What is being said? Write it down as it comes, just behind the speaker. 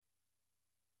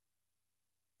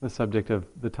The subject of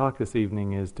the talk this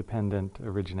evening is dependent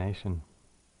origination.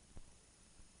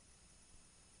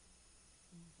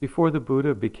 Before the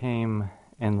Buddha became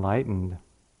enlightened,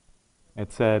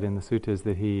 it said in the suttas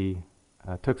that he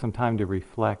took some time to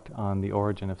reflect on the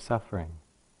origin of suffering.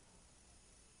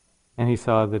 And he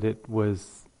saw that it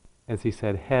was, as he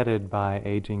said, headed by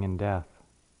aging and death.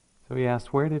 So he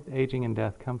asked, where did aging and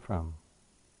death come from?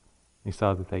 He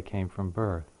saw that they came from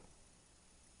birth.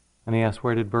 And he asked,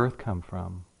 where did birth come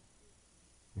from?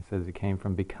 He says it came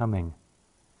from becoming.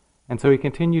 And so he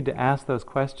continued to ask those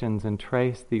questions and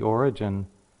trace the origin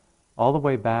all the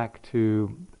way back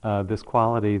to this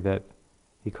quality that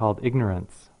he called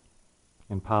ignorance.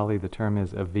 In Pali the term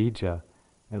is avijja.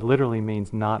 It literally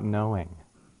means not knowing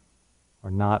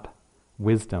or not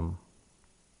wisdom.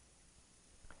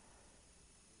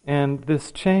 And this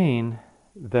chain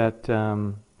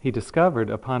that he discovered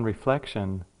upon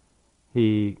reflection,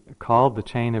 he called the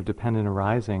chain of dependent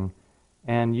arising,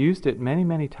 and used it many,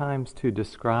 many times to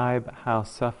describe how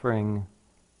suffering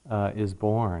is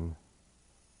born,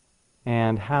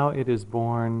 and how it is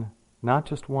born not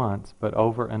just once, but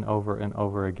over and over and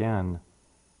over again,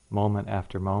 moment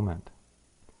after moment.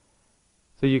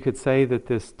 So you could say that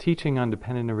this teaching on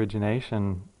dependent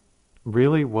origination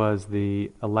really was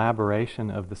the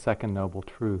elaboration of the second noble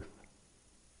truth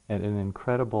at an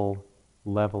incredible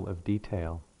level of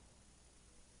detail.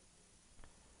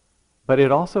 But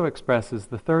it also expresses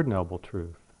the third noble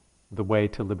truth, the way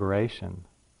to liberation,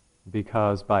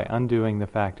 because by undoing the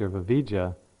factor of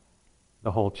avijja,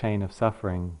 the whole chain of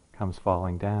suffering comes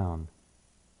falling down.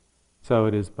 So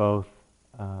it is both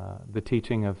the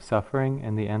teaching of suffering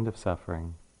and the end of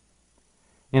suffering.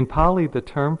 In Pali, the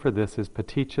term for this is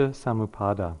paticca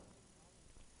samuppada.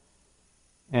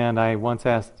 And I once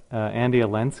asked Andy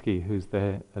Alensky, who's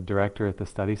the director at the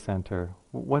study center,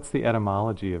 what's the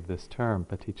etymology of this term,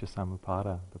 paticca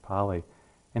samuppada, the Pali?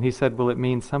 And he said, well, it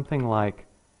means something like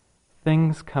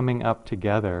things coming up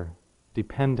together,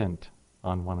 dependent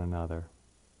on one another.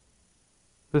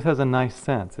 This has a nice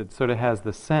sense. It sort of has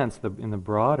the sense, in the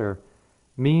broader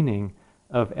meaning,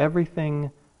 of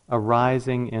everything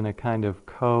arising in a kind of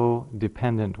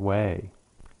co-dependent way.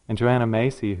 And Joanna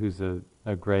Macy, who's a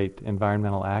great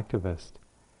environmental activist,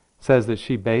 says that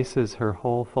she bases her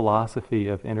whole philosophy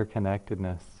of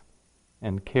interconnectedness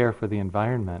and care for the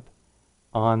environment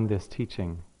on this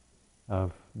teaching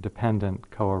of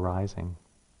dependent co-arising.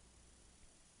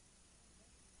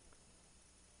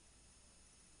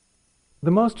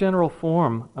 The most general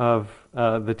form of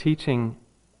the teaching,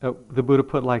 the Buddha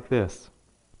put like this: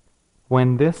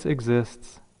 when this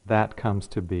exists, that comes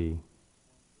to be.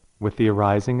 With the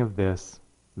arising of this,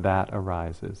 that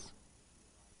arises.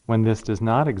 When this does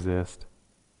not exist,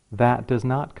 that does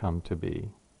not come to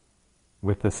be.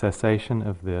 With the cessation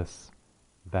of this,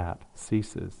 that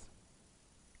ceases.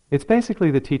 It's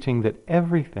basically the teaching that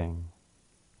everything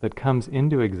that comes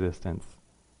into existence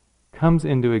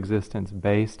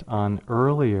based on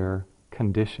earlier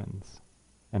conditions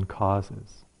and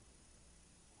causes.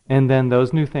 And then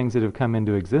those new things that have come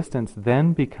into existence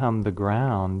then become the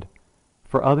ground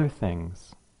for other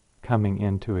things coming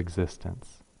into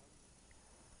existence.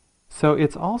 So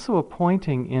it's also a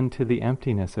pointing into the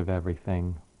emptiness of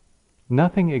everything.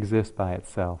 Nothing exists by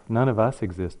itself. None of us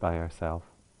exist by ourselves.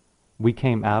 We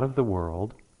came out of the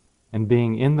world, and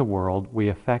being in the world, we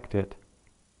affect it,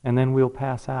 and then we'll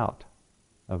pass out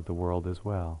of the world as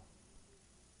well.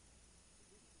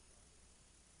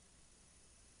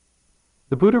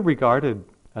 The Buddha regarded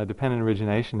dependent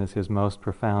origination as his most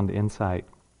profound insight.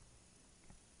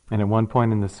 And at one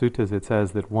point in the suttas it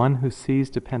says that one who sees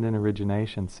dependent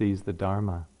origination sees the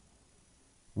Dharma.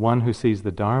 One who sees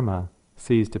the Dharma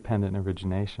sees dependent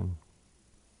origination.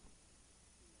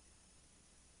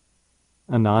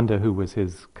 Ananda, who was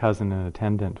his cousin and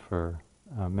attendant for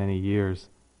many years,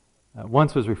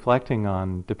 once was reflecting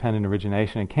on dependent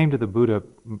origination and came to the Buddha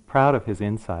proud of his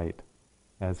insight,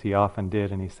 as he often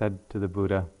did, and he said to the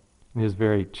Buddha in his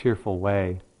very cheerful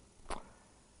way,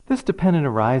 "This dependent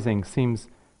arising seems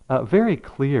very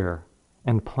clear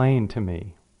and plain to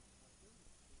me."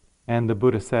 And the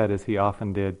Buddha said, as he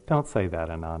often did, "Don't say that,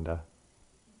 Ananda."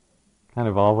 Kind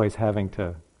of always having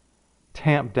to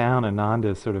tamp down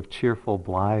Ananda's sort of cheerful,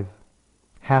 blithe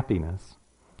happiness.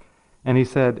 And he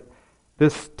said,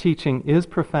 this teaching is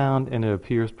profound and it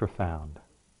appears profound.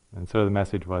 And so the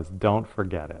message was, don't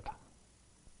forget it.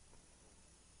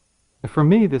 For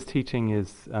me, this teaching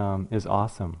is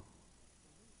awesome.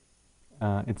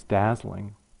 It's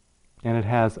dazzling. And it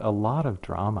has a lot of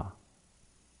drama.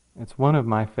 It's one of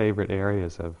my favorite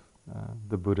areas of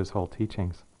the Buddha's whole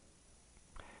teachings.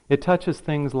 It touches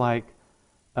things like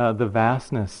the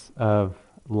vastness of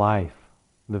life,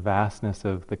 the vastness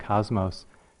of the cosmos,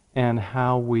 and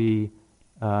how we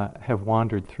have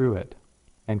wandered through it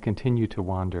and continue to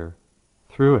wander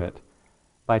through it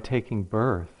by taking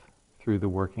birth through the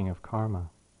working of karma.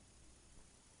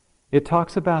 It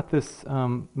talks about this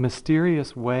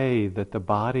mysterious way that the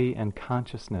body and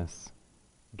consciousness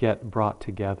get brought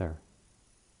together.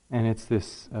 And it's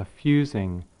this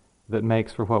fusing that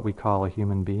makes for what we call a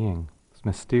human being. It's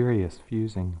mysterious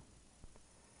fusing.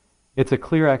 It's a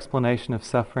clear explanation of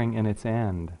suffering and its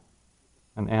end,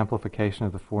 an amplification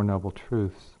of the Four Noble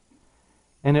Truths.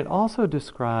 And it also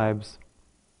describes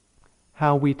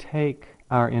how we take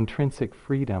our intrinsic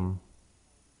freedom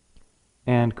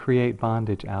and create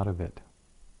bondage out of it.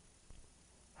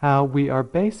 How we are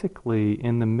basically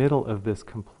in the middle of this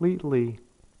completely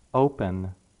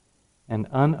open and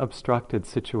unobstructed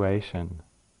situation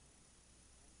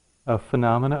of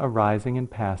phenomena arising and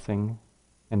passing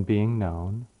and being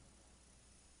known,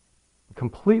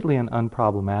 completely an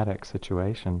unproblematic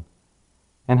situation,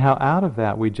 and how out of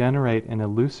that we generate an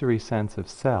illusory sense of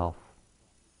self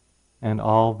and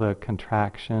all the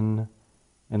contraction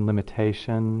and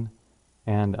limitation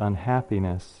and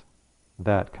unhappiness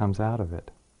that comes out of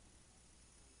it.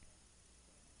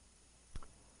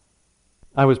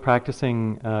 I was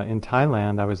practicing in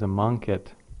Thailand. I was a monk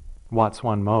at Wat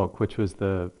Suan Mok, which was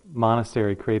the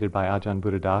monastery created by Ajahn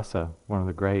Buddhadasa, one of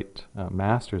the great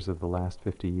masters of the last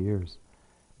 50 years.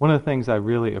 One of the things I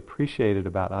really appreciated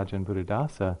about Ajahn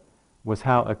Buddhadasa was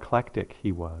how eclectic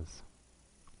he was.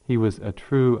 He was a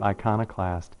true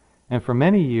iconoclast, and for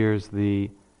many years the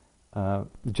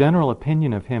general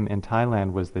opinion of him in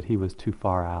Thailand was that he was too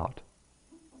far out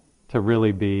to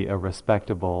really be a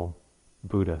respectable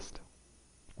Buddhist.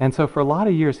 And so for a lot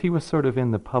of years he was sort of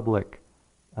in the public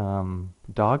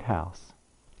doghouse,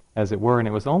 as it were, and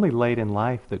it was only late in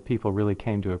life that people really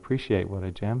came to appreciate what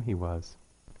a gem he was.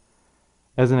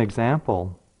 As an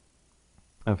example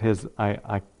of his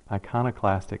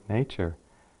iconoclastic nature,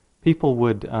 people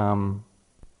would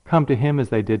come to him as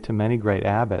they did to many great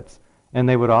abbots, and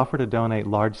they would offer to donate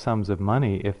large sums of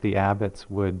money if the abbots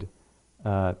would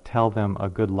tell them a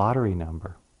good lottery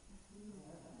number.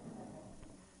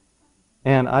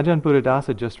 And Ajahn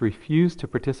Buddhadasa just refused to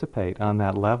participate on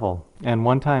that level. And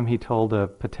one time he told a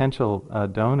potential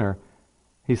donor,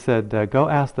 he said, "Go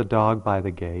ask the dog by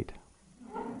the gate.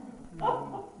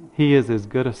 He is as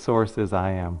good a source as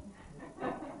I am."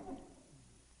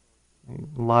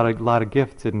 A lot of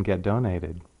gifts didn't get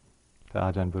donated to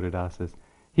Ajahn Buddhadasa's.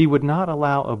 He would not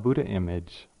allow a Buddha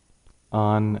image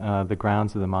on the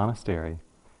grounds of the monastery.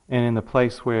 And in the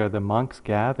place where the monks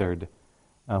gathered,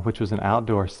 which was an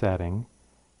outdoor setting,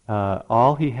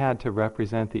 all he had to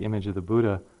represent the image of the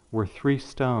Buddha were 3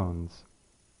 stones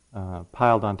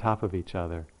piled on top of each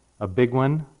other. A big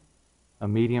one, a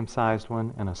medium-sized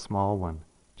one, and a small one.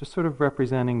 Just sort of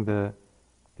representing the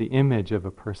image of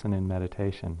a person in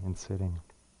meditation, in sitting.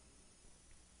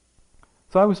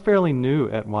 So I was fairly new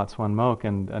at Wat Suan Mok,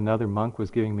 and another monk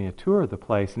was giving me a tour of the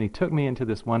place, and he took me into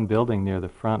this one building near the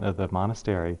front of the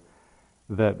monastery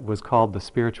that was called the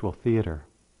Spiritual Theater.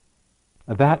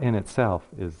 That in itself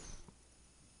is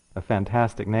a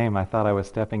fantastic name. I thought I was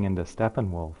stepping into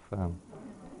Steppenwolf.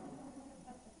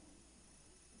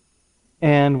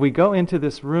 And we go into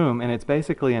this room, and it's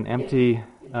basically an empty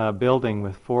building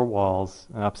with 4 walls,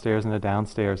 an upstairs and a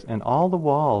downstairs, and all the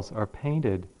walls are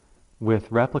painted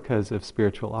with replicas of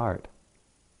spiritual art.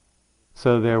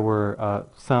 So there were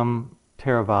some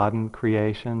Theravadan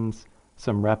creations,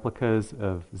 some replicas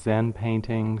of Zen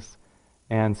paintings,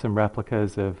 and some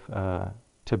replicas of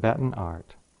Tibetan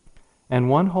art. And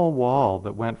one whole wall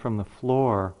that went from the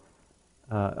floor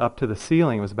up to the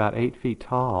ceiling, it was about 8 feet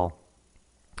tall,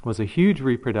 was a huge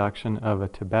reproduction of a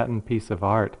Tibetan piece of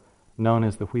art known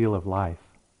as the Wheel of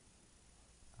Life.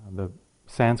 The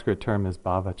Sanskrit term is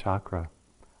Bhava Chakra.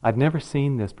 I'd never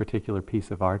seen this particular piece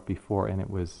of art before, and it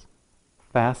was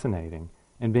fascinating.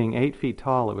 And being 8 feet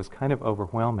tall, it was kind of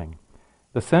overwhelming.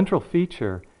 The central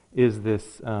feature is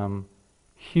this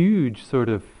huge sort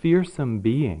of fearsome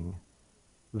being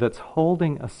that's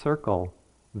holding a circle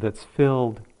that's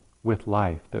filled with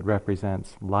life, that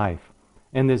represents life.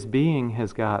 And this being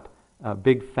has got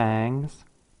big fangs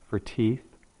for teeth,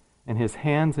 and his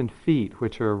hands and feet,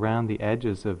 which are around the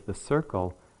edges of the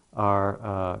circle,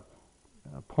 are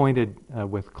pointed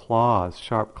with claws,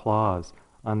 sharp claws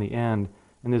on the end.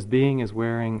 And this being is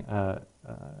wearing an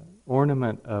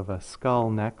ornament of a skull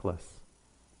necklace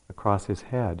across his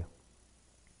head.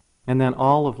 And then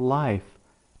all of life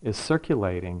is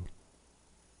circulating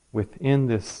within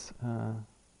this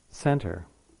center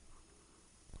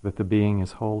that the being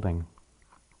is holding.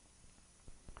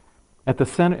 At the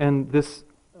center, and this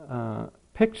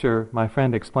picture, my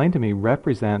friend explained to me,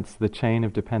 represents the chain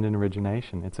of dependent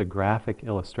origination. It's a graphic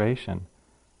illustration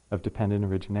of dependent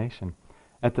origination.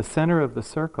 At the center of the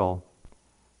circle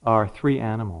are three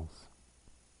animals: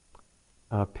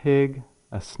 a pig,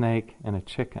 a snake, and a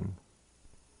chicken.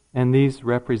 And these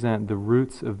represent the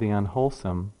roots of the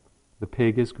unwholesome. The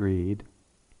pig is greed,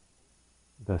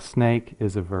 the snake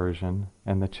is aversion,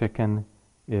 and the chicken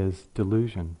is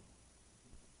delusion.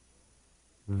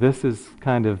 This is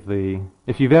kind of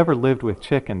if you've ever lived with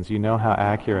chickens, you know how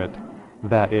accurate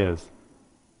that is.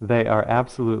 They are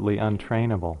absolutely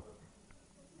untrainable.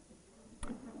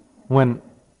 When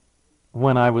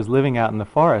I was living out in the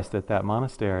forest at that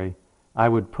monastery, I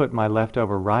would put my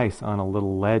leftover rice on a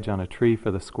little ledge on a tree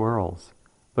for the squirrels.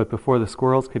 But before the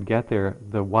squirrels could get there,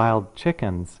 the wild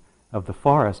chickens of the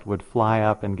forest would fly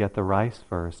up and get the rice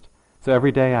first. So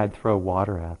every day I'd throw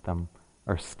water at them,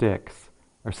 or sticks,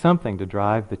 or something to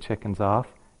drive the chickens off.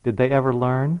 Did they ever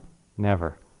learn?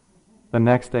 Never. The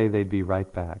next day they'd be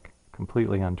right back,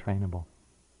 completely untrainable.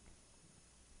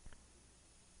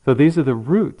 So these are the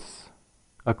roots,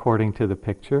 according to the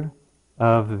picture,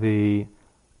 of the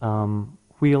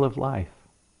wheel of life.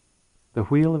 The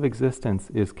wheel of existence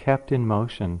is kept in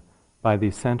motion by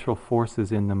these central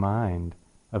forces in the mind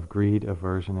of greed,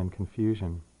 aversion, and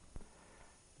confusion.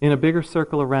 In a bigger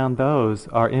circle around those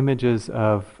are images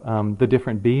of the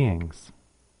different beings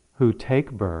who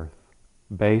take birth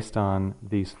based on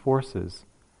these forces.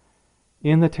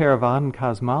 In the Theravadan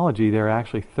cosmology, there are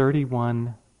actually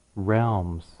 31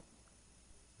 realms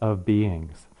of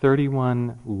beings,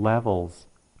 31 levels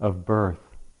of birth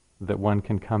that one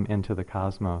can come into the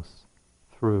cosmos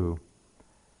through,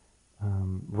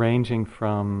 ranging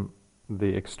from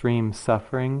the extreme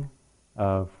suffering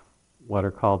of what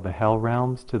are called the hell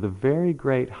realms to the very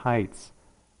great heights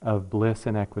of bliss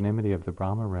and equanimity of the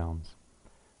Brahma realms.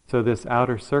 So this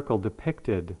outer circle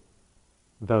depicted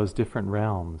those different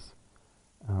realms,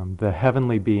 the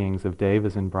heavenly beings of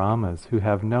Devas and Brahmas who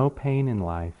have no pain in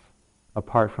life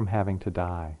apart from having to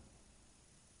die.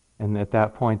 And at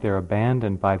that point they're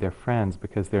abandoned by their friends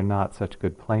because they're not such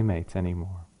good playmates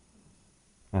anymore.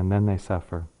 And then they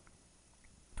suffer.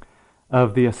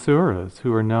 Of the asuras,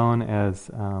 who are known as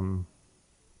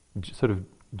sort of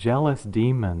jealous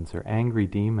demons or angry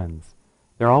demons,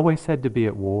 they're always said to be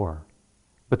at war.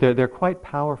 But they're quite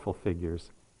powerful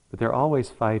figures, but they're always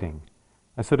fighting.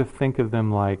 I sort of think of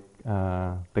them like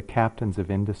the captains of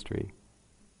industry,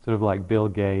 sort of like Bill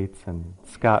Gates and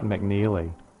Scott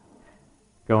McNeely,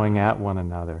 going at one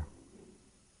another.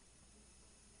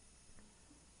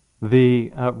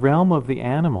 The realm of the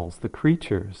animals, the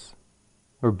creatures,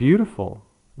 are beautiful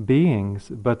beings,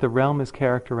 but the realm is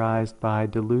characterized by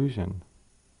delusion,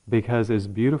 because as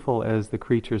beautiful as the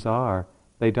creatures are,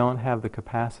 they don't have the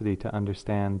capacity to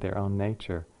understand their own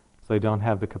nature, so they don't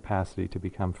have the capacity to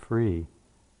become free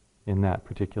in that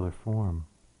particular form.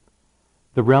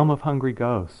 The realm of hungry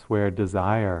ghosts, where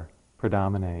desire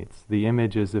predominates, the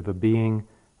images of a being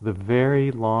with a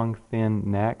very long, thin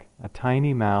neck, a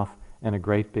tiny mouth, and a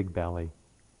great big belly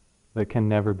that can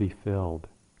never be filled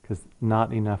because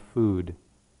not enough food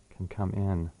can come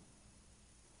in.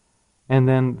 And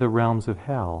then the realms of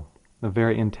hell, the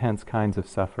very intense kinds of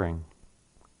suffering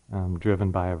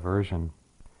driven by aversion.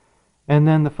 And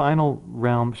then the final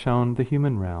realm shown, the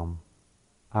human realm,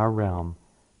 our realm.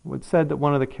 It's said that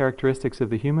one of the characteristics of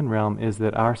the human realm is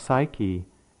that our psyche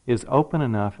is open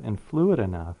enough and fluid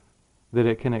enough that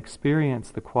it can experience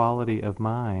the quality of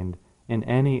mind in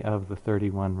any of the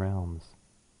 31 realms,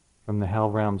 from the hell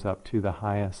realms up to the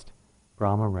highest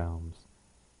Brahma realms.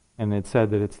 And it's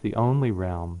said that it's the only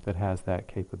realm that has that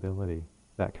capability,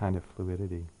 that kind of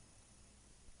fluidity.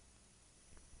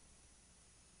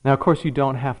 Now, of course, you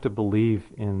don't have to believe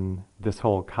in this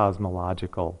whole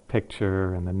cosmological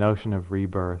picture and the notion of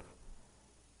rebirth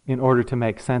in order to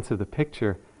make sense of the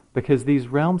picture, because these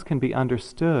realms can be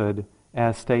understood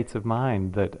as states of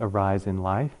mind that arise in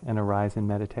life and arise in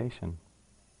meditation.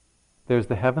 There's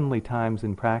the heavenly times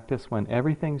in practice when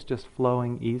everything's just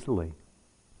flowing easily.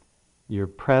 You're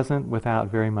present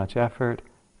without very much effort,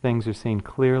 things are seen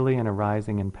clearly and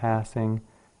arising and passing,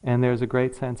 and there's a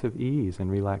great sense of ease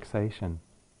and relaxation.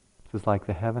 This is like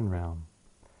the heaven realm.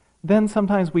 Then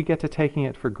sometimes we get to taking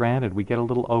it for granted, we get a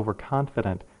little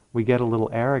overconfident, we get a little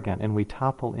arrogant, and we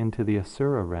topple into the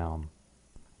asura realm.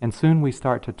 And soon we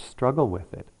start to struggle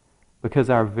with it, because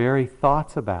our very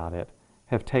thoughts about it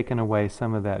have taken away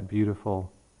some of that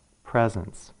beautiful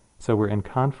presence. So we're in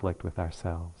conflict with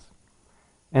ourselves.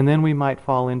 And then we might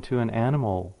fall into an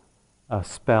animal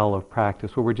spell of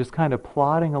practice where we're just kind of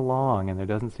plodding along and there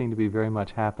doesn't seem to be very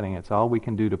much happening. It's all we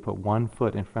can do to put one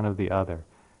foot in front of the other.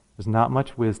 There's not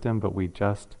much wisdom, but we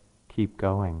just keep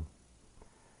going.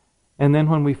 And then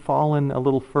when we fall in a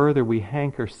little further, we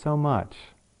hanker so much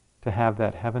to have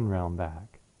that heaven realm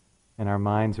back. And our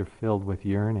minds are filled with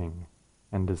yearning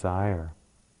and desire.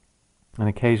 And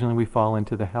occasionally we fall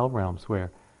into the hell realms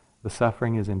where the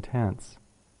suffering is intense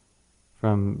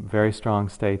from very strong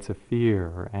states of fear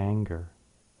or anger.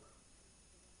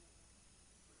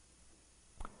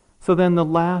 So then the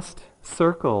last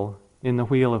circle in the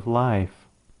wheel of life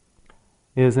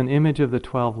is an image of the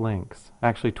 12 links,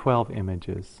 actually 12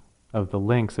 images of the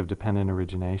links of dependent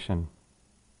origination.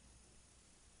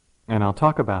 And I'll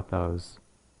talk about those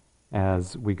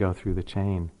as we go through the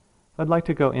chain. I'd like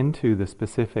to go into the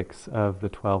specifics of the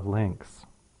 12 links.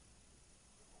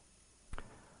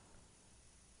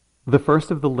 The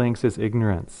first of the links is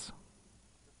ignorance.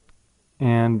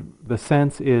 And the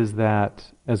sense is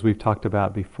that, as we've talked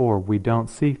about before, we don't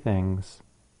see things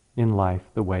in life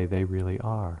the way they really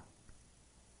are.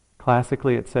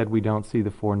 Classically, it said we don't see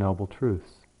the Four Noble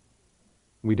Truths.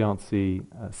 We don't see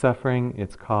suffering,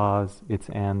 its cause, its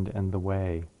end, and the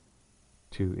way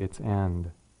to its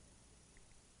end.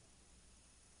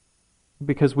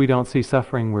 Because we don't see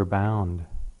suffering, we're bound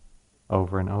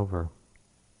over and over.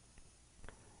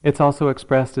 It's also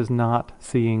expressed as not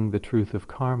seeing the truth of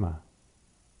karma.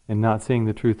 In not seeing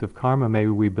the truth of karma,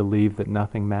 maybe we believe that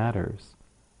nothing matters,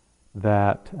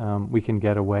 that we can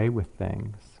get away with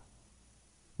things.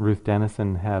 Ruth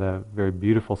Denison had a very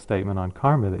beautiful statement on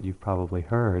karma that you've probably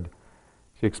heard.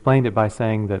 She explained it by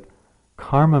saying that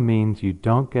karma means you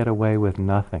don't get away with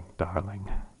nothing, darling.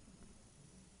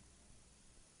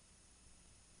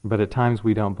 But at times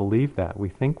we don't believe that. We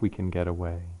think we can get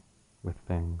away with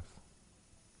things.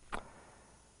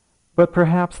 But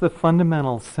perhaps the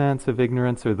fundamental sense of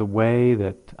ignorance, or the way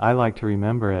that I like to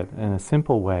remember it in a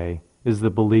simple way, is the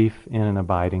belief in an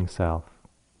abiding self.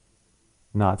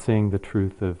 Not seeing the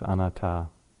truth of anatta.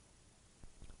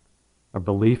 A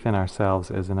belief in ourselves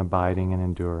as an abiding and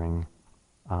enduring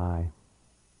I.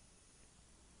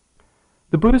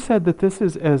 The Buddha said that this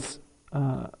is as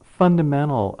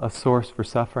fundamental a source for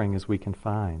suffering as we can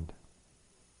find.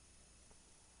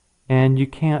 And you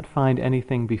can't find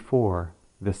anything before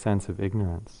this sense of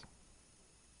ignorance.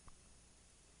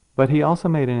 But he also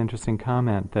made an interesting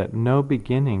comment that no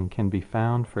beginning can be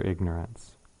found for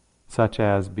ignorance, such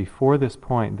as before this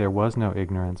point there was no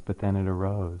ignorance, but then it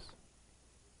arose.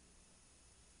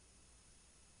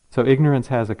 So ignorance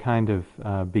has a kind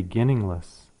of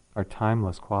beginningless or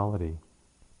timeless quality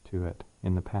to it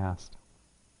in the past.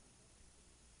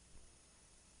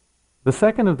 The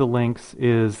second of the links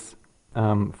is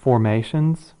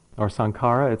formations, or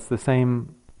sankhara. It's the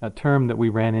same term that we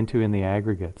ran into in the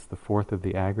aggregates, the fourth of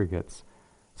the aggregates,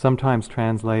 sometimes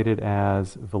translated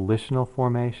as volitional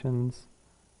formations,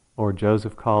 or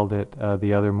Joseph called it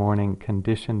the other morning,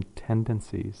 conditioned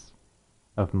tendencies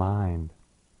of mind.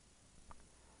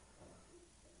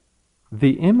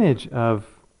 The image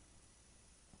of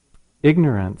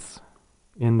ignorance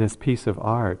in this piece of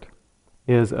art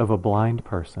is of a blind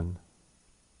person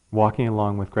walking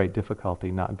along with great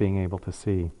difficulty, not being able to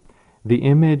see. The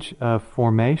image of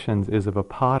formations is of a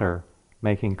potter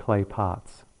making clay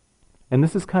pots. And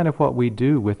this is kind of what we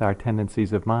do with our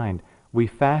tendencies of mind. We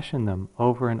fashion them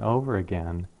over and over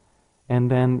again, and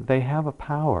then they have a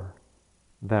power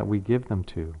that we give them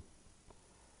to.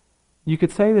 You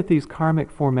could say that these karmic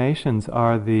formations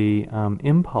are the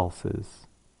impulses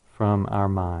from our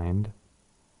mind,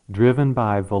 driven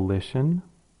by volition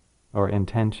or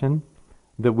intention,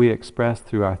 that we express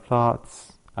through our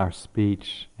thoughts, our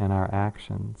speech, and our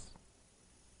actions.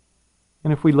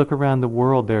 And if we look around the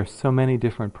world, there are so many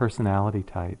different personality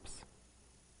types.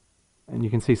 And you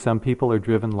can see some people are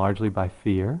driven largely by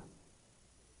fear.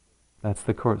 That's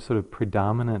the sort of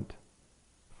predominant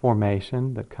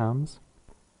formation that comes.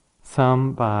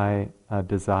 Some by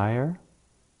desire,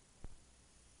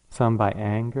 some by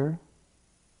anger,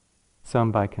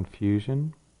 some by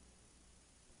confusion.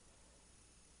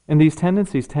 And these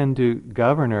tendencies tend to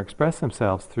govern or express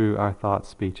themselves through our thoughts,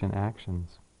 speech, and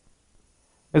actions.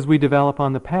 As we develop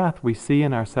on the path, we see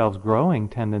in ourselves growing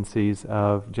tendencies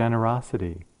of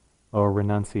generosity or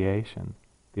renunciation,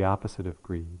 the opposite of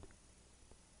greed,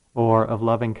 or of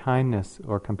loving kindness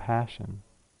or compassion,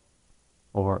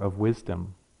 or of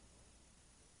wisdom.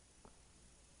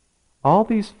 All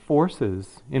these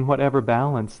forces, in whatever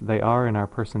balance they are in our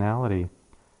personality,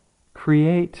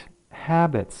 create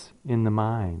habits in the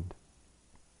mind.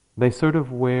 They sort of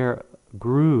wear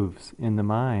grooves in the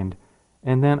mind,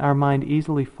 and then our mind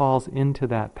easily falls into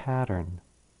that pattern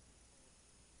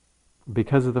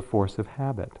because of the force of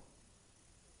habit.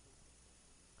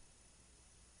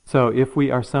 So if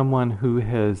we are someone who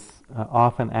has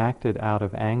often acted out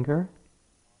of anger,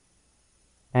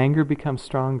 anger becomes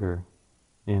stronger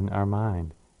in our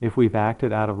mind. If we've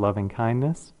acted out of loving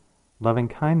kindness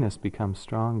becomes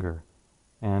stronger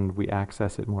and we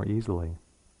access it more easily.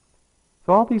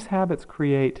 So all these habits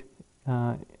create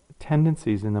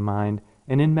tendencies in the mind,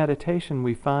 and in meditation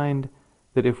we find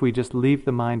that if we just leave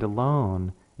the mind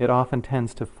alone, it often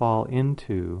tends to fall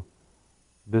into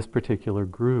this particular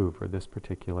groove or this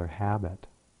particular habit.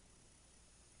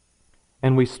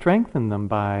 And we strengthen them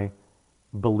by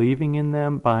believing in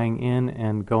them, buying in,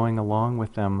 and going along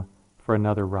with them for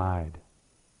another ride.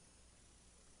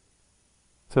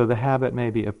 So the habit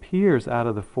maybe appears out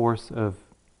of the force of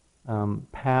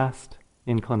past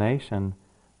inclination,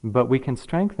 but we can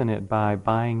strengthen it by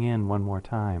buying in one more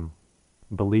time,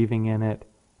 believing in it,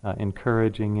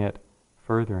 encouraging it,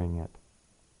 furthering it,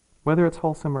 whether it's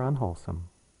wholesome or unwholesome.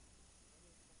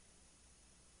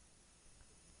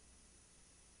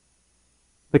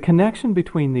 The connection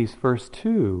between these first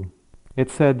two, it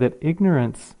said that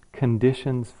ignorance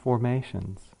conditions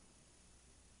formations.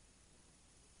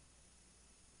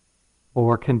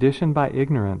 Or conditioned by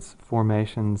ignorance,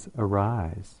 formations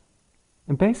arise.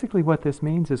 And basically what this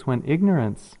means is when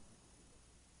ignorance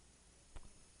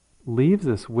leaves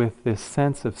us with this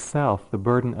sense of self, the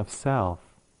burden of self,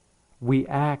 we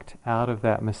act out of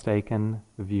that mistaken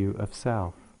view of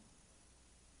self,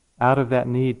 out of that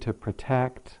need to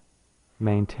protect,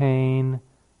 maintain,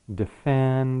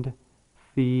 defend,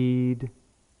 feed,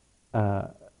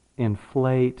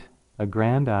 inflate,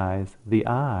 aggrandize the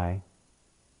I.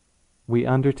 We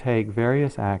undertake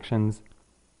various actions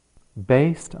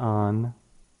based on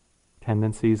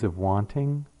tendencies of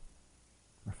wanting,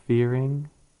 or fearing,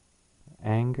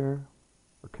 anger,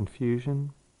 or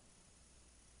confusion.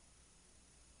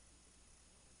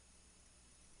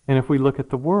 And if we look at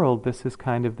the world, this is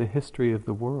kind of the history of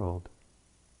the world.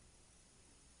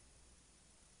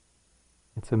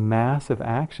 It's a mass of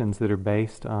actions that are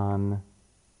based on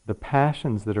the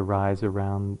passions that arise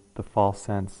around the false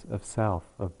sense of self,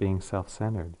 of being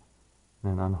self-centered in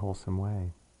an unwholesome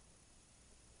way.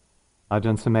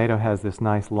 Ajahn Sumedho has this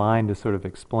nice line to sort of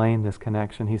explain this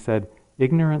connection. He said,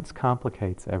 ignorance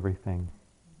complicates everything.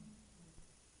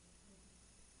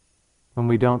 When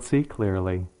we don't see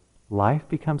clearly, life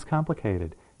becomes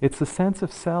complicated. It's the sense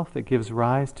of self that gives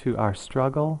rise to our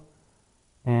struggle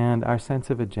and our sense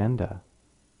of agenda,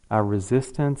 our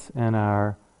resistance and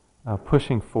our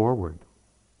pushing forward.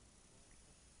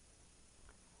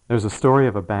 There's a story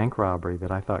of a bank robbery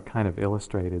that I thought kind of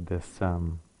illustrated this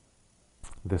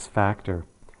factor.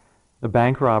 The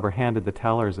bank robber handed the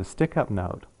tellers a stick-up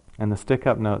note, and the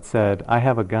stick-up note said, "I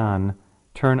have a gun,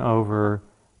 turn over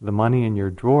the money in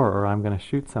your drawer or I'm going to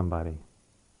shoot somebody."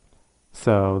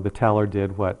 So the teller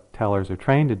did what tellers are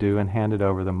trained to do and handed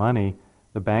over the money.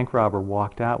 The bank robber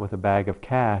walked out with a bag of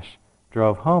cash,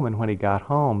 drove home, and when he got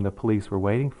home, the police were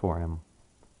waiting for him.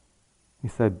 He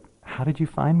said, "How did you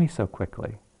find me so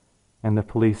quickly?" And the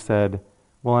police said,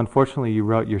 "Well, unfortunately, you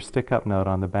wrote your stick-up note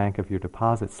on the back of your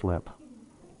deposit slip.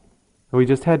 So we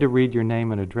just had to read your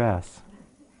name and address."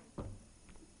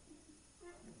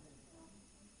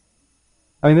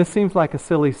 I mean, this seems like a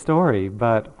silly story,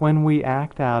 but when we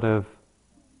act out of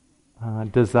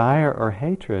desire or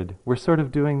hatred, we're sort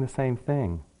of doing the same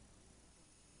thing.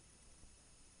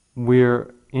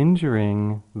 We're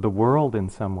injuring the world in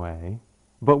some way,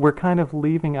 but we're kind of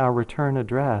leaving our return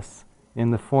address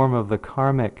in the form of the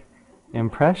karmic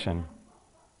impression,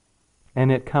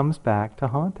 and it comes back to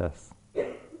haunt us.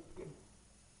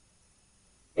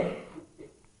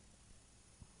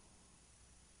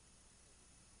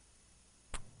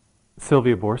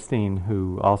 Sylvia Borstein,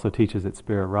 who also teaches at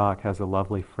Spirit Rock, has a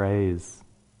lovely phrase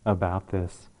about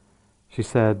this. She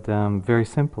said, very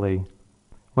simply,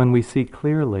 when we see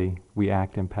clearly, we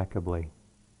act impeccably.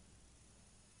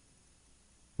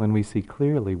 When we see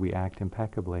clearly, we act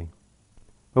impeccably.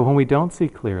 But when we don't see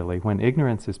clearly, when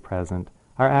ignorance is present,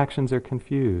 our actions are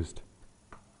confused,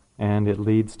 and it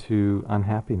leads to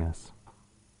unhappiness.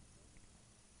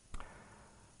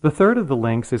 The third of the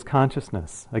links is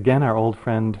consciousness. Again, our old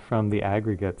friend from the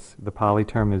aggregates, the Pali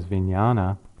term is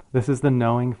vijnana. This is the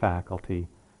knowing faculty,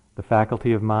 the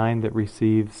faculty of mind that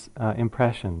receives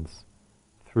impressions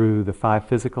through the 5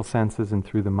 physical senses and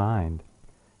through the mind.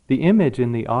 The image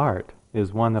in the art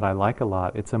is one that I like a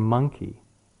lot. It's a monkey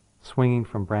swinging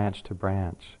from branch to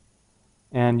branch.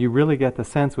 And you really get the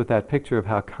sense with that picture of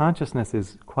how consciousness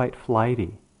is quite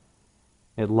flighty.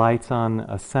 It lights on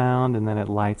a sound, and then it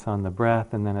lights on the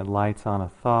breath, and then it lights on a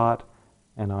thought,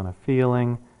 and on a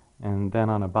feeling, and then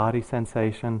on a body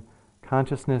sensation.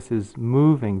 Consciousness is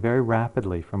moving very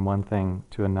rapidly from one thing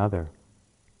to another.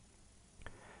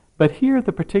 But here,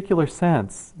 the particular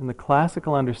sense, in the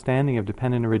classical understanding of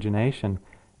dependent origination,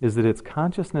 is that it's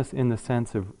consciousness in the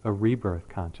sense of a rebirth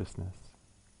consciousness.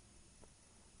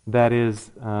 That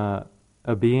is,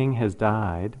 a being has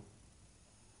died,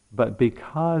 but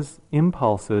because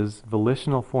impulses,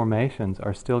 volitional formations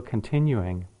are still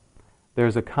continuing,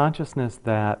 there's a consciousness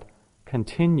that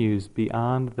continues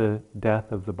beyond the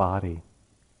death of the body.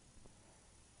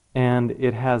 And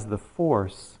it has the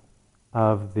force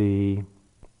of the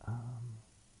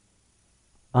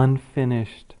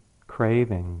unfinished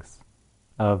cravings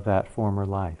of that former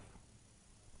life.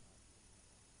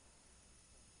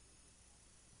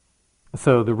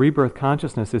 So the rebirth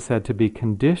consciousness is said to be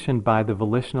conditioned by the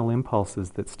volitional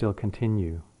impulses that still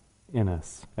continue in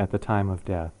us at the time of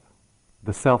death.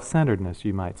 The self-centeredness,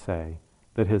 you might say,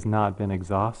 that has not been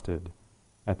exhausted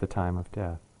at the time of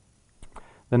death.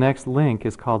 The next link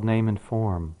is called name and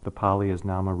form. The Pali is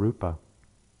nama rupa.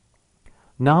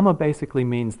 Nama basically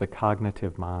means the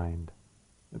cognitive mind.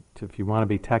 If you want to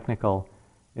be technical,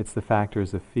 it's the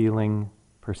factors of feeling,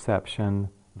 perception,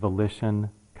 volition,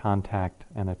 contact,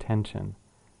 and attention.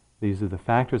 These are the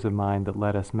factors of mind that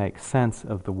let us make sense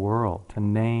of the world, to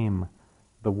name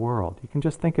the world. You can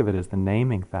just think of it as the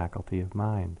naming faculty of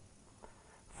mind.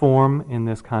 Form in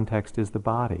this context is the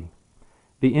body.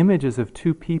 The image is of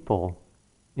two people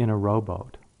in a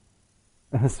rowboat.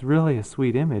 And it's really a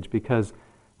sweet image because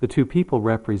the two people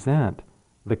represent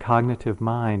the cognitive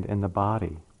mind and the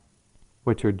body,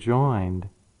 which are joined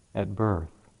at birth.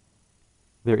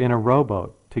 They're in a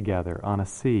rowboat together on a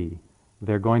sea.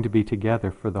 They're going to be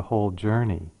together for the whole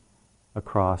journey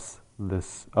across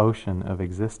this ocean of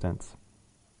existence.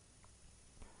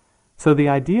 So the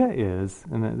idea is,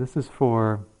 and this is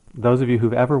for those of you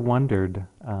who've ever wondered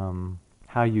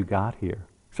how you got here.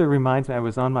 So it reminds me, I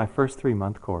was on my first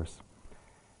 3-month course,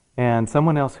 and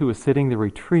someone else who was sitting the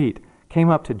retreat came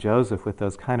up to Joseph with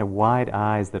those kind of wide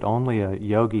eyes that only a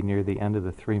yogi near the end of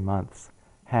the 3 months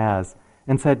has,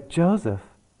 and said, "Joseph,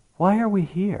 why are we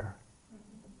here?"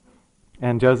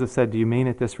 And Joseph said, "Do you mean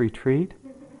at this retreat?"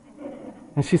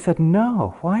 And she said,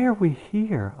 "No, why are we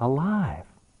here alive?"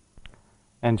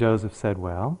 And Joseph said,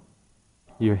 "Well,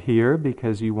 you're here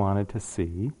because you wanted to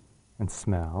see and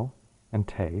smell and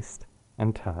taste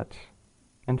and touch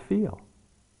and feel."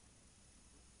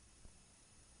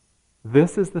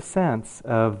 This is the sense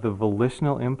of the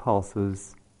volitional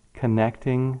impulses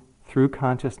connecting through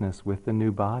consciousness with the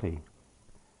new body.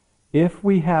 If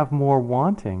we have more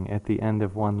wanting at the end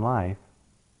of one life,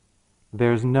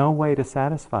 there's no way to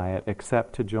satisfy it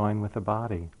except to join with the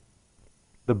body.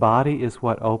 The body is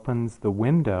what opens the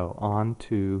window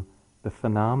onto the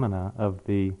phenomena of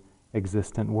the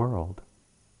existent world.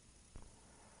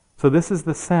 So this is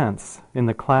the sense in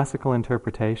the classical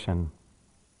interpretation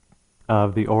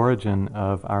of the origin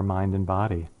of our mind and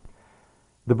body.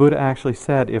 The Buddha actually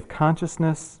said, if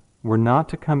consciousness were not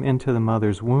to come into the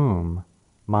mother's womb,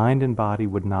 mind and body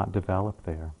would not develop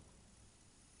there.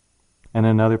 In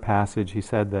another passage, he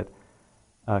said that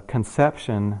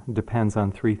conception depends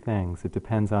on 3 things. It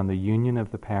depends on the union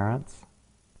of the parents,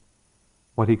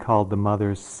 what he called the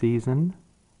mother's season,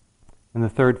 and the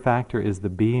third factor is the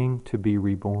being to be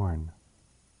reborn.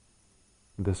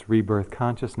 This rebirth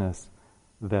consciousness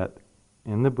that,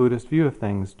 in the Buddhist view of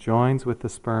things, joins with the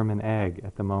sperm and egg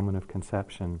at the moment of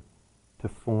conception to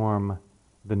form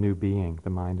the new being, the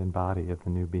mind and body of the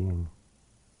new being.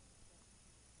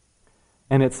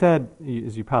 And it said,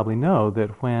 as you probably know,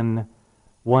 that when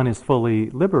one is fully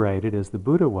liberated, as the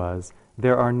Buddha was,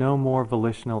 there are no more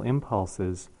volitional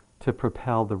impulses to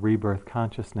propel the rebirth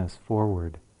consciousness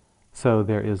forward. So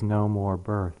there is no more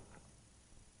birth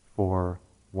for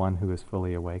one who is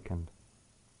fully awakened.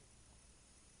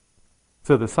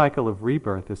 So the cycle of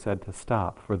rebirth is said to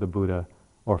stop for the Buddha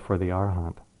or for the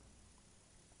Arahant.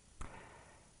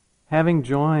 Having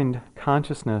joined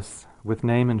consciousness with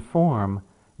name and form,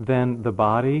 then the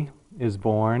body is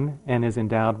born and is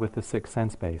endowed with the 6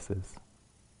 sense bases.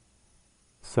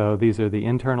 So these are the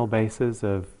internal bases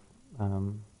of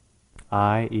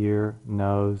eye, ear,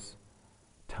 nose,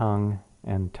 tongue,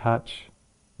 and touch,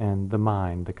 and the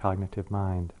mind, the cognitive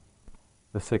mind.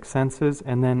 The 6 senses,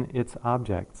 and then its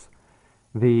objects.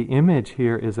 The image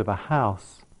here is of a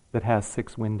house that has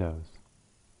 6 windows.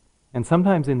 And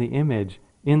sometimes in the image,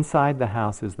 inside the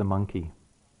house is the monkey,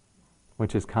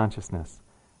 which is consciousness.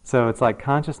 So it's like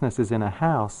consciousness is in a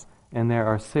house, and there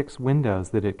are 6 windows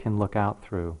that it can look out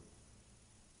through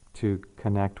to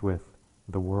connect with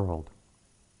the world.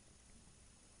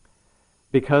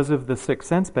 Because of the 6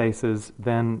 sense bases,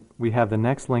 then we have the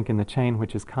next link in the chain,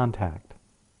 which is contact.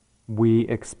 we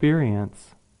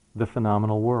experience the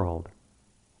phenomenal world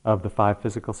of the five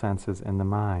physical senses and the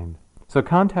mind. So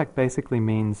contact basically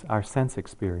means our sense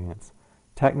experience.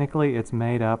 Technically, it's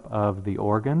made up of the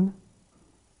organ,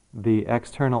 the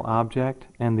external object,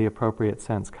 and the appropriate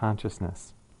sense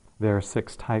consciousness. There are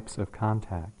 6 types of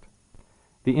contact.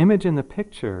 The image in the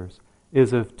pictures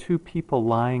is of 2 people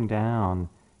lying down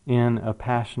in a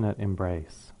passionate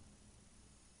embrace.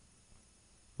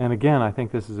 And again, I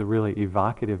think this is a really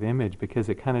evocative image because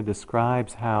it kind of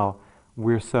describes how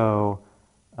we're so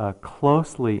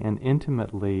closely and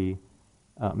intimately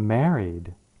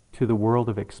married to the world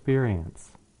of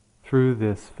experience through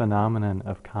this phenomenon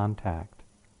of contact.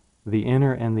 The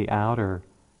inner and the outer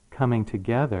coming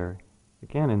together,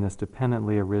 again, in this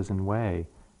dependently arisen way,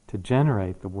 to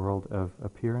generate the world of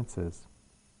appearances.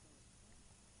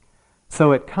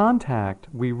 So at contact,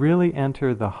 we really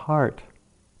enter the heart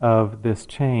of this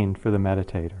chain for the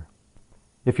meditator.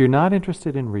 If you're not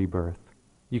interested in rebirth,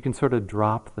 you can sort of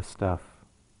drop the stuff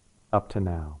up to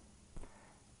now.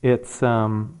 It's,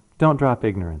 don't drop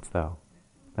ignorance though.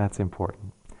 That's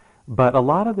important. But a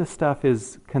lot of this stuff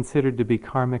is considered to be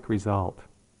karmic result.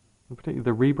 Particularly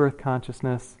the rebirth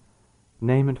consciousness,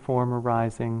 name and form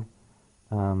arising,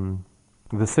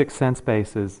 the 6 sense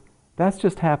bases, that's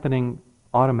just happening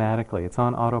automatically. It's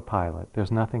on autopilot.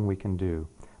 There's nothing we can do.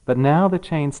 But now the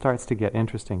chain starts to get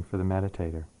interesting for the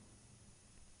meditator.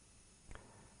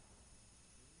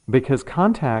 Because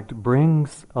contact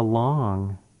brings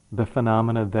along the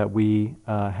phenomena that we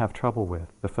have trouble with,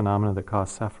 the phenomena that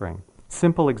cause suffering.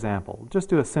 Simple example. Just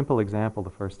do a simple example the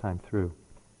first time through,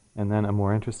 and then a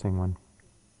more interesting one.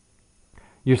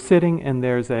 You're sitting and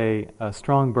there's a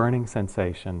strong burning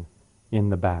sensation in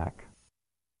the back.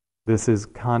 This is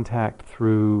contact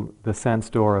through the sense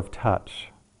door of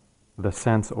touch, the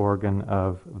sense organ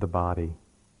of the body.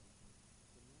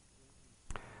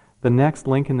 The next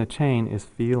link in the chain is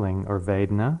feeling, or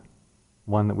Vedana,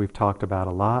 one that we've talked about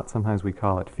a lot. Sometimes we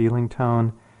call it feeling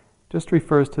tone. Just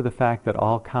refers to the fact that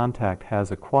all contact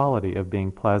has a quality of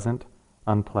being pleasant,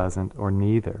 unpleasant, or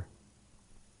neither.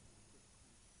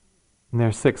 And there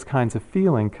are 6 kinds of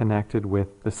feeling connected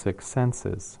with the 6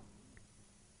 senses.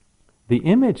 The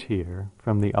image here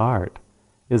from the art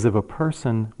is of a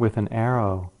person with an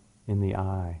arrow in the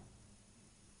eye.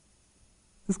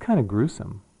 This is kind of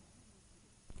gruesome.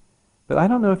 But I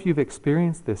don't know if you've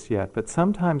experienced this yet, but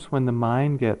sometimes when the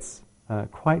mind gets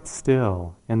quite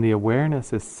still and the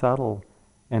awareness is subtle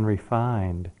and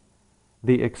refined,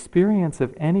 the experience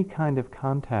of any kind of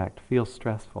contact feels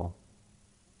stressful.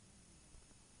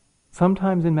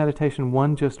 Sometimes in meditation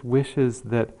one just wishes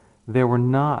that there were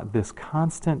not this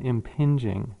constant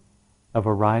impinging of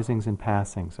arisings and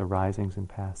passings, arisings and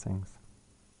passings.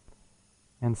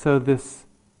 And so this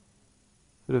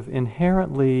sort of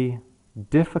inherently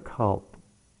difficult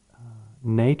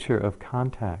nature of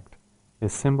contact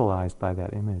is symbolized by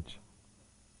that image.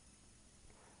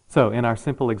 So in our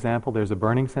simple example, there's a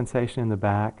burning sensation in the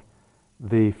back.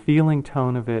 The feeling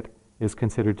tone of it is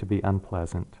considered to be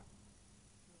unpleasant.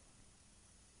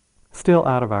 Still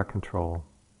out of our control.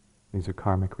 These are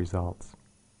karmic results.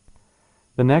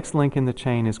 The next link in the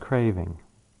chain is craving.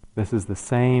 This is the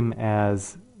same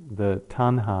as the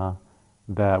tanha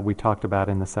that we talked about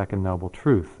in the second noble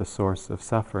truth, the source of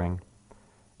suffering.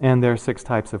 And there are 6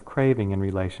 types of craving in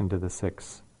relation to the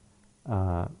 6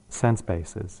 sense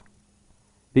bases.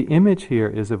 The image here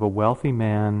is of a wealthy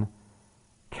man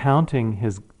counting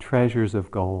his treasures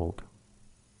of gold.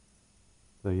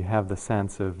 So you have the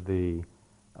sense of the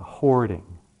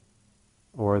hoarding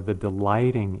or the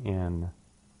delighting in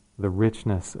the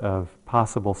richness of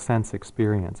possible sense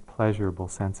experience, pleasurable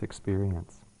sense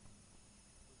experience.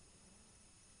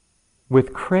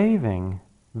 With craving,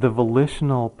 the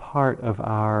volitional part of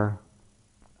our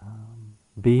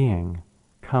being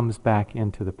comes back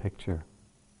into the picture.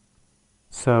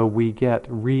 So we get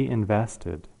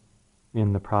reinvested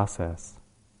in the process.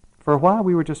 For a while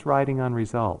we were just writing on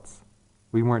results.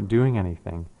 We weren't doing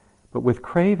anything. But with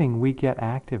craving we get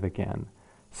active again.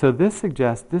 So this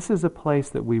suggests this is a place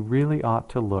that we really ought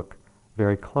to look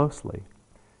very closely.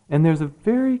 And there's a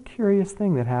very curious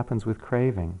thing that happens with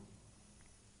craving.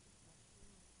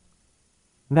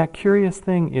 And that curious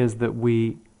thing is that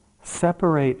we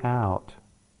separate out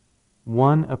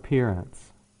one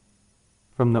appearance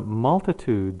from the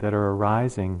multitude that are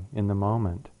arising in the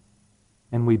moment,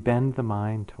 and we bend the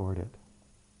mind toward it.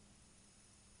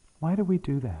 Why do we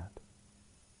do that?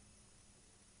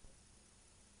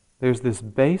 There's this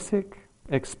basic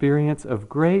experience of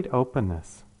great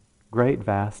openness, great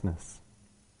vastness,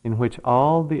 in which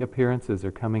all the appearances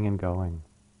are coming and going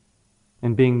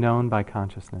and being known by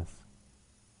consciousness.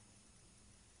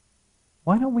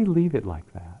 Why don't we leave it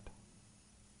like that?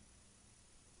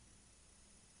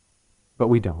 But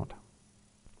we don't.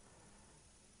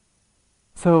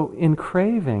 So in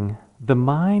craving, the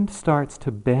mind starts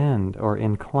to bend or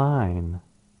incline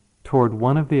toward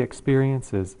one of the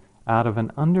experiences out of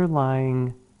an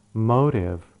underlying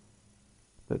motive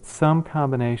that's some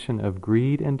combination of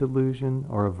greed and delusion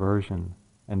or aversion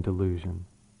and delusion.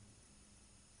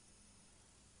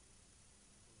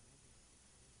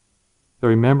 So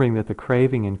remembering that the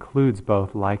craving includes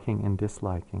both liking and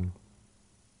disliking.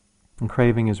 And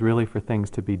craving is really for things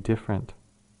to be different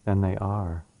than they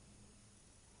are.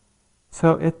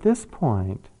 So at this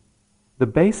point, the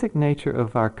basic nature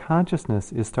of our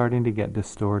consciousness is starting to get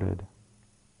distorted.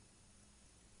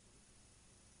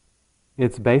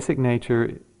 Its basic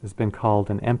nature has been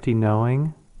called an empty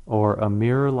knowing or a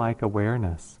mirror-like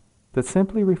awareness that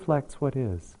simply reflects what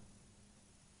is.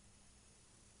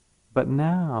 But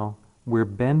now we're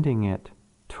bending it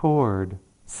toward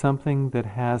something that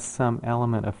has some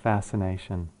element of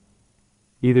fascination,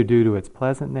 either due to its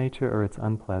pleasant nature or its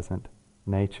unpleasant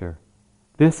nature.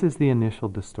 This is the initial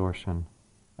distortion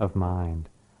of mind,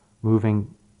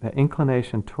 moving the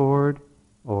inclination toward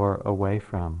or away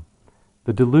from.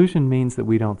 The delusion means that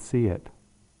we don't see it.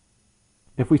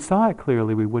 If we saw it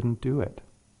clearly, we wouldn't do it,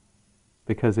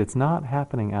 because it's not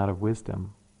happening out of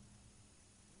wisdom.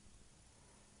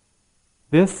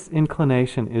 This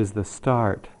inclination is the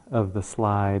start of the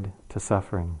slide to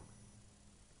suffering.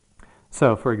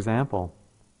 So, for example,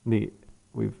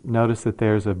 we've noticed that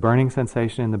there's a burning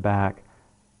sensation in the back.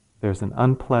 There's an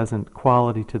unpleasant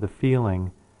quality to the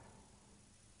feeling.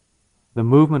 The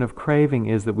movement of craving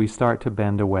is that we start to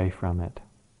bend away from it.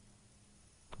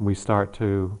 We start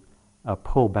to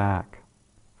pull back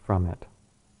from it.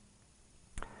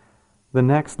 The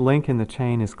next link in the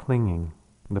chain is clinging.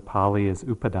 The Pali is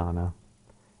upadana.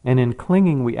 And in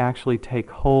clinging, we actually take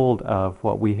hold of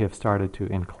what we have started to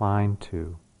incline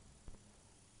to.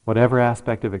 Whatever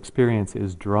aspect of experience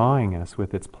is drawing us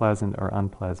with its pleasant or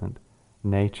unpleasant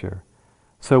nature.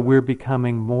 So we're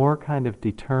becoming more kind of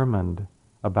determined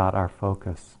about our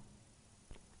focus.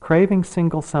 Craving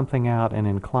singles something out and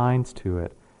inclines to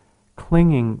it.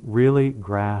 Clinging really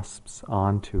grasps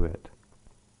onto it.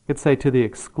 You could say to the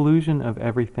exclusion of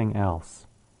everything else.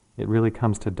 It really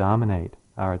comes to dominate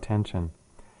our attention.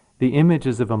 The image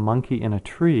is of a monkey in a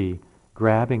tree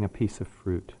grabbing a piece of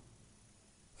fruit.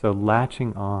 So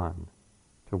latching on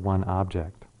to one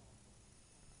object.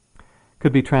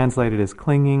 Could be translated as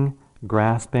clinging,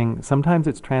 grasping. Sometimes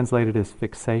it's translated as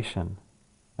fixation.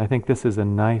 I think this is a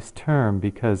nice term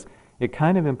because it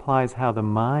kind of implies how the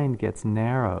mind gets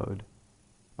narrowed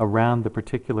around the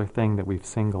particular thing that we've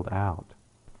singled out.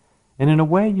 And in a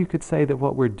way you could say that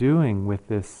what we're doing with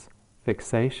this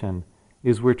fixation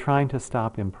is we're trying to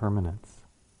stop impermanence.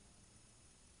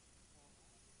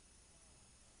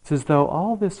 It's as though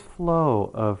all this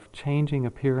flow of changing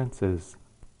appearances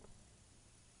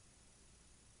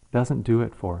doesn't do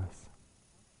it for us.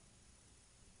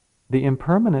 The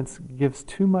impermanence gives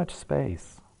too much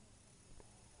space.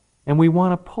 And we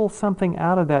want to pull something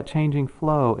out of that changing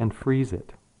flow and freeze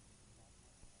it.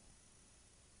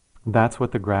 That's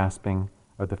what the grasping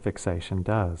or the fixation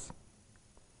does.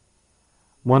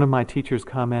 One of my teachers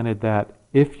commented that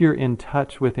if you're in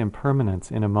touch with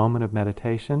impermanence in a moment of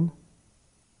meditation,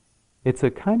 it's a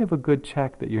kind of a good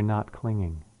check that you're not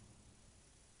clinging.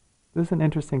 This is an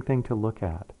interesting thing to look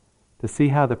at, to see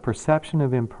how the perception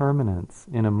of impermanence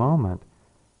in a moment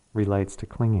relates to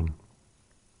clinging.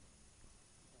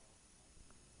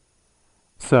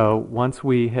 So once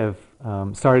we have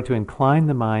started to incline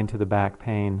the mind to the back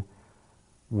pain,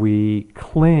 we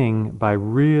cling by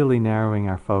really narrowing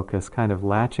our focus, kind of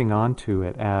latching onto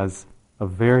it as a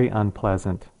very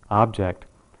unpleasant object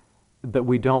that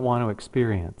we don't want to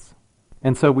experience.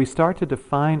 And so we start to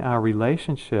define our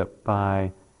relationship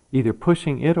by either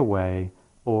pushing it away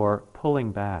or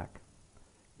pulling back.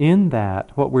 In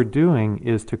that, what we're doing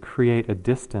is to create a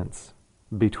distance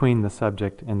between the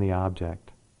subject and the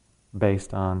object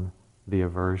based on the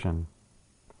aversion.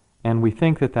 And we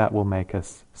think that that will make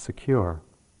us secure.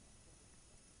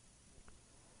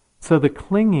 So the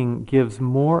clinging gives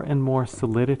more and more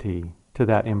solidity to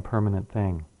that impermanent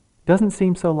thing. Doesn't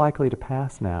seem so likely to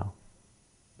pass now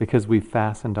because we've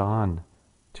fastened on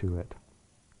to it.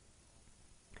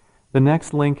 The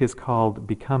next link is called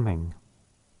becoming,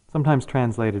 sometimes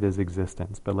translated as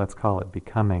existence, but let's call it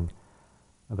becoming.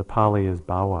 The Pali is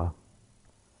bhava.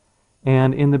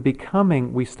 And in the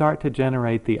becoming, we start to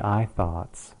generate the I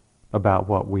thoughts about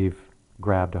what we've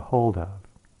grabbed a hold of.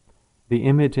 The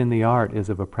image in the art is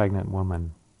of a pregnant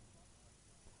woman.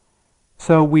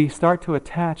 So we start to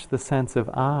attach the sense of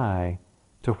I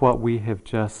to what we have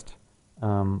just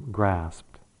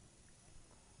grasped.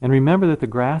 And remember that the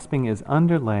grasping is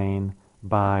underlain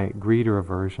by greed or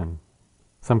aversion,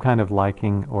 some kind of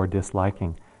liking or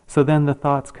disliking. So then the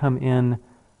thoughts come in,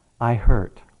 I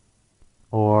hurt,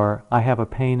 or I have a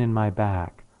pain in my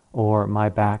back, or my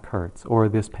back hurts, or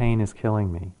this pain is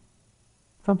killing me.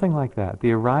 Something like that.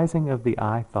 The arising of the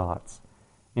I thoughts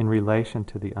in relation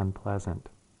to the unpleasant.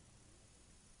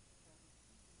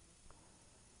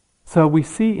 So we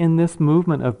see in this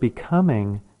movement of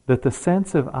becoming that the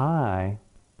sense of I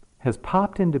has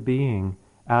popped into being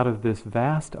out of this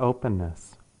vast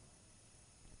openness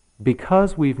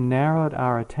because we've narrowed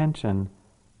our attention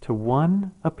to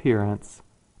one appearance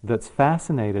that's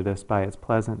fascinated us by its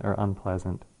pleasant or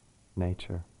unpleasant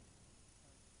nature.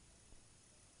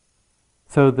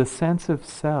 So the sense of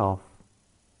self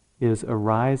is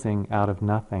arising out of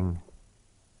nothing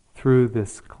through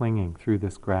this clinging, through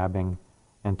this grabbing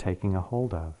and taking a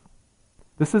hold of.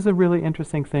 This is a really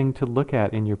interesting thing to look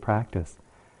at in your practice.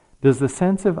 Does the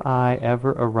sense of I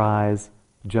ever arise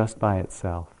just by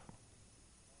itself?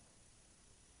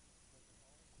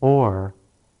 Or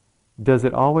does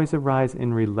it always arise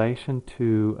in relation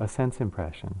to a sense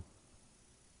impression?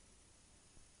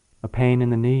 A pain in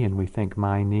the knee and we think,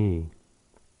 my knee.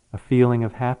 A feeling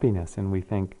of happiness and we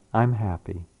think, I'm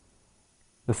happy.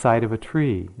 The sight of a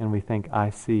tree and we think, I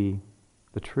see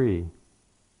the tree.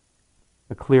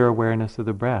 A clear awareness of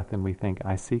the breath and we think,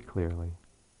 I see clearly.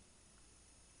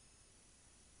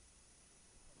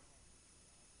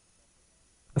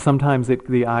 Sometimes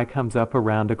the I comes up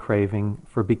around a craving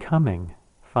for becoming,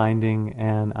 finding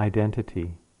an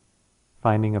identity,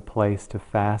 finding a place to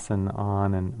fasten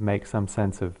on and make some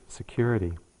sense of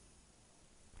security,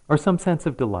 or some sense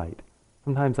of delight.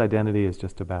 Sometimes identity is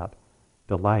just about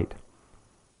delight.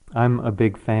 I'm a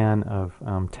big fan of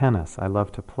tennis. I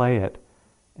love to play it,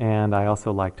 and I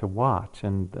also like to watch.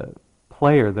 And the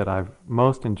player that I've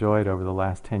most enjoyed over the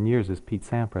last 10 years is Pete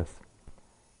Sampras.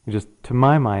 He just, to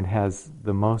my mind, has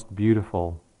the most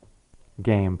beautiful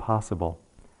game possible.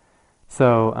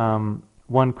 So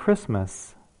one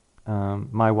Christmas,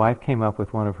 my wife came up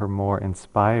with one of her more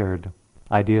inspired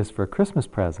ideas for a Christmas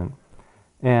present.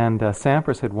 And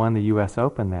Sampras had won the U.S.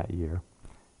 Open that year.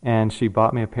 And she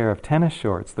bought me a pair of tennis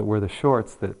shorts that were the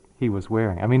shorts that he was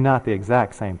wearing. I mean, not the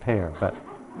exact same pair, but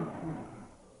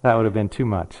that would have been too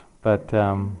much. But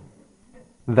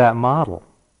that model.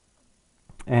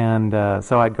 And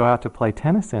so I'd go out to play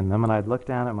tennis in them, and I'd look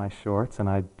down at my shorts, and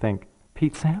I'd think,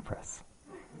 Pete Sampras.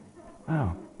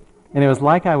 Wow. And it was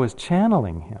like I was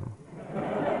channeling him.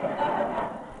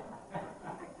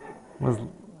 It was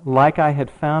like I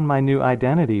had found my new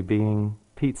identity being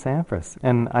Pete Sampras.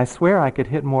 And I swear I could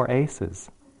hit more aces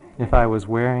if I was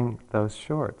wearing those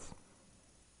shorts.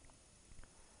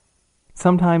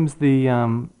 Sometimes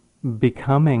the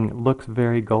becoming looks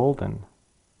very golden.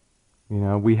 You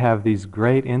know, we have these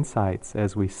great insights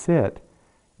as we sit,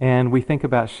 and we think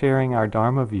about sharing our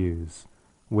Dharma views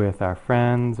with our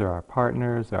friends or our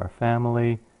partners or our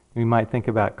family. We might think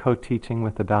about co-teaching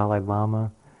with the Dalai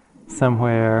Lama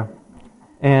somewhere.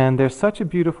 And there's such a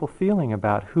beautiful feeling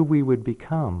about who we would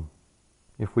become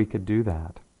if we could do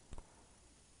that.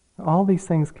 All these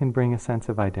things can bring a sense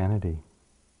of identity.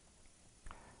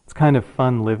 It's kind of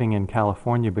fun living in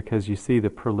California because you see the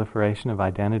proliferation of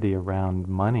identity around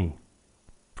money.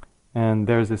 And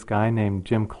there's this guy named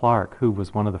Jim Clark who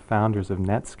was one of the founders of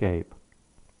Netscape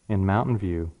in Mountain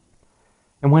View.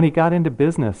 And when he got into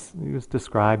business, he was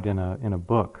described in a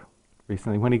book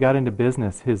recently. When he got into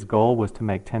business, his goal was to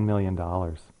make $10 million,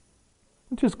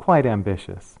 which is quite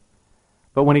ambitious.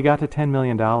 But when he got to $10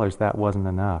 million, that wasn't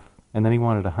enough. And then he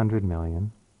wanted $100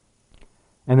 million.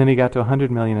 And then he got to $100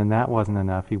 million, and that wasn't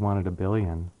enough. He wanted $1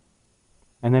 billion.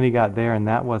 And then he got there, and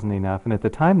that wasn't enough. And at the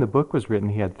time the book was written,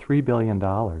 he had $3 billion.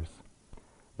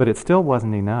 But it still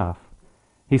wasn't enough.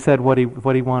 He said what he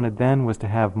wanted then was to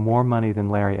have more money than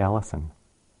Larry Ellison,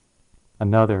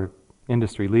 another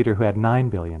industry leader who had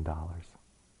 $9 billion.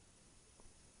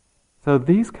 So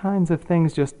these kinds of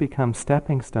things just become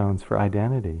stepping stones for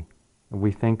identity.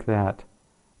 We think that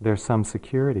there's some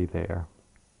security there.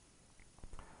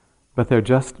 But they're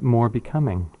just more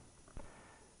becoming.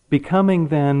 Becoming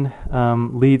then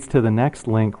leads to the next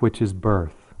link, which is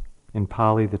birth. In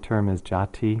Pali the term is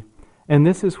jati. And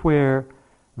this is where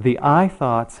the I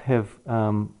thoughts have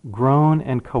grown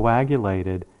and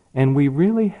coagulated, and we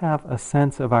really have a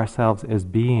sense of ourselves as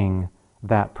being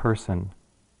that person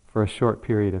for a short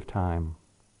period of time.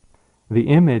 The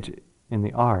image in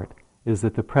the art is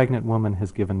that the pregnant woman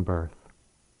has given birth.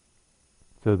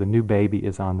 So the new baby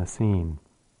is on the scene.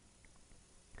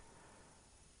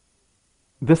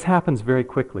 This happens very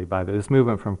quickly by this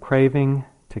movement from craving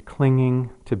to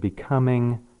clinging to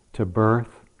becoming to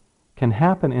birth can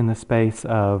happen in the space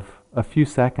of a few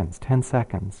seconds, 10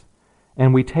 seconds.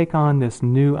 And we take on this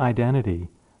new identity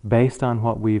based on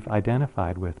what we've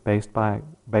identified with, based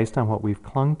on what we've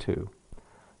clung to.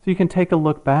 So you can take a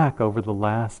look back over the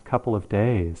last couple of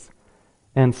days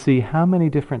and see how many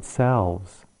different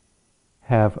selves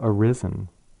have arisen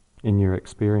in your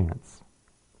experience.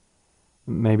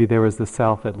 Maybe there was the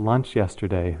self at lunch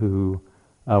yesterday who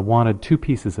wanted 2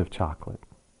 pieces of chocolate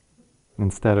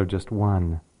instead of just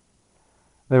one.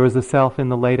 There was the self in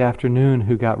the late afternoon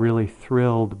who got really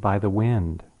thrilled by the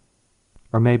wind,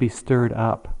 or maybe stirred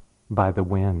up by the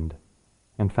wind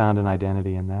and found an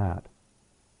identity in that.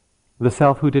 The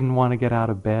self who didn't want to get out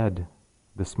of bed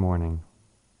this morning.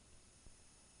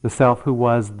 The self who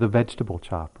was the vegetable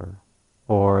chopper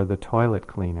or the toilet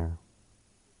cleaner.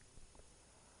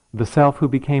 The self who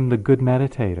became the good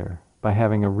meditator by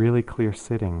having a really clear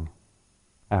sitting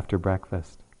after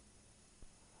breakfast.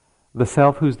 The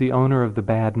self who's the owner of the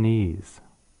bad knees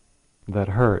that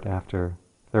hurt after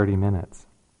 30 minutes.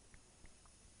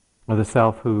 Or the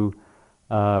self who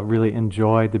really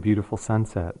enjoyed the beautiful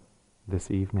sunset this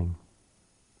evening.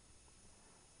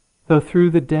 So through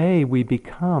the day we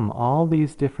become all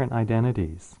these different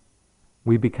identities.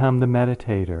 We become the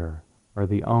meditator, or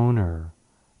the owner,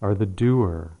 or the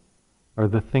doer, or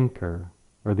the thinker,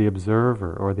 or the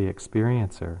observer, or the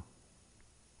experiencer,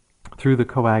 through the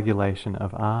coagulation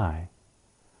of I.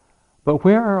 But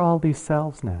where are all these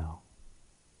selves now?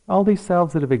 All these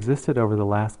selves that have existed over the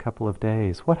last couple of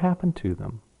days, what happened to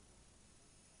them?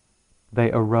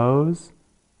 They arose,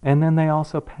 and then they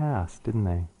also passed, didn't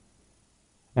they?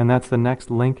 And that's the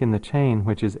next link in the chain,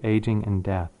 which is aging and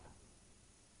death.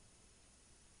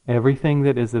 Everything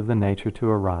that is of the nature to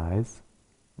arise,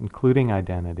 including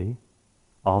identity,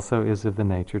 also is of the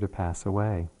nature to pass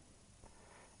away.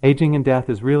 Aging and death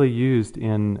is really used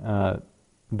in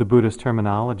the Buddhist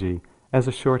terminology as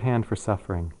a shorthand for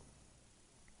suffering.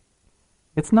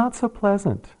 It's not so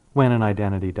pleasant when an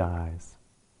identity dies,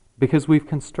 because we've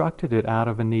constructed it out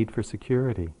of a need for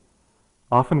security.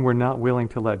 Often we're not willing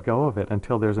to let go of it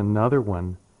until there's another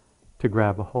one to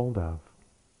grab a hold of.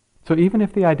 So even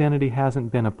if the identity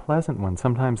hasn't been a pleasant one,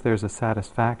 sometimes there's a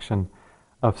satisfaction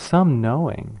of some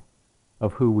knowing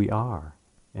of who we are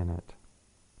in it.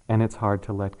 And it's hard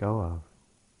to let go of.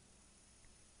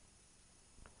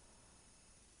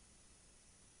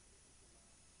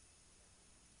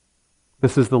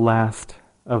 This is the last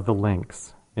of the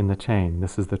links in the chain.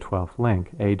 This is the 12th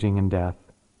link, aging and death,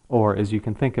 or as you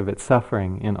can think of it,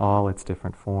 suffering in all its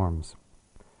different forms.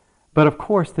 But of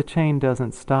course the chain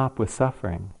doesn't stop with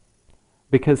suffering,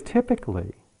 because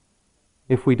typically,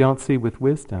 if we don't see with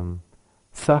wisdom,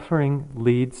 suffering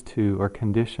leads to or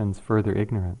conditions further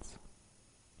ignorance.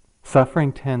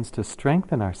 Suffering tends to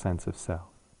strengthen our sense of self.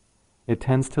 It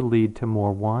tends to lead to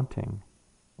more wanting,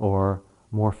 or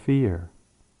more fear,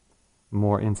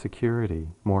 more insecurity,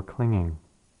 more clinging.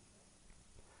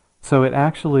 So it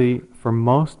actually, for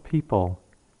most people,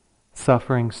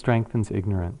 suffering strengthens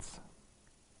ignorance.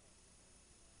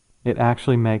 It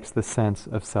actually makes the sense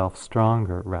of self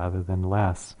stronger rather than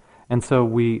less. And so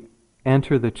we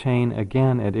enter the chain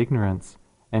again at ignorance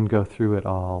and go through it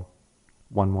all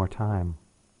one more time.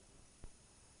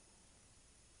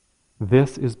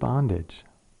 This is bondage.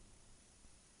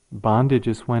 Bondage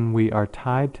is when we are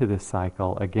tied to this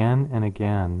cycle again and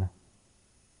again,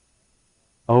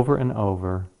 over and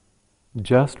over,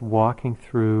 just walking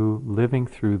through, living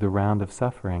through the round of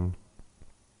suffering,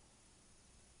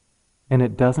 and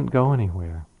it doesn't go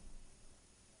anywhere.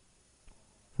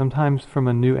 Sometimes from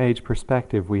a New Age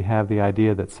perspective, we have the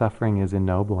idea that suffering is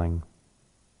ennobling,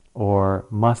 or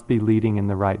must be leading in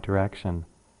the right direction.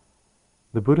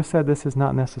 The Buddha said this is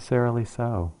not necessarily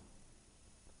so.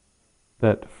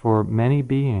 That for many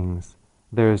beings,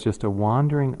 there is just a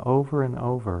wandering over and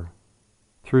over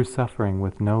through suffering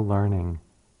with no learning,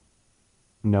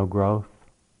 no growth,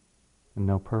 and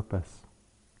no purpose.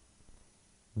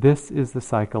 This is the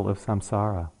cycle of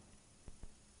samsara.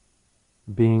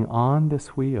 Being on this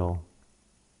wheel,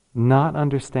 not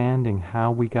understanding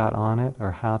how we got on it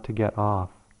or how to get off,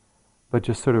 but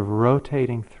just sort of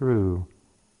rotating through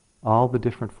all the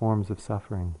different forms of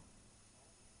suffering.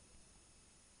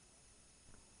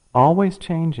 Always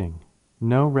changing,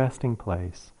 no resting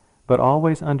place, but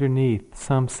always underneath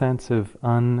some sense of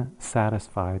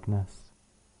unsatisfiedness,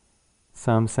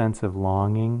 some sense of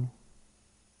longing,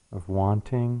 of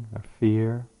wanting, of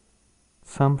fear,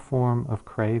 some form of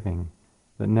craving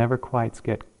that never quite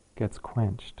gets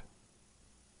quenched.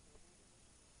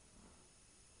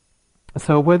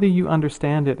 So whether you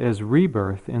understand it as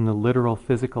rebirth in the literal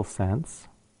physical sense,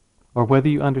 or whether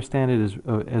you understand it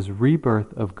as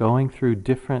rebirth of going through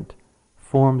different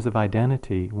forms of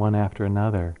identity one after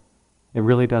another, it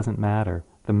really doesn't matter.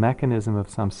 The mechanism of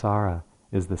samsara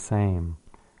is the same.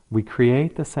 We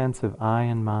create the sense of I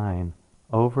and mine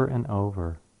over and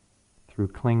over through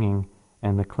clinging,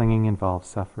 and the clinging involves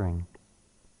suffering.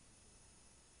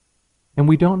 And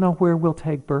we don't know where we'll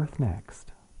take birth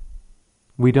next.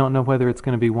 We don't know whether it's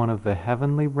going to be one of the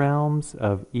heavenly realms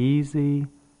of easy,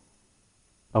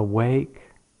 awake,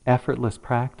 effortless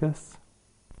practice,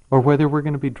 or whether we're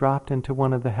going to be dropped into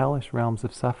one of the hellish realms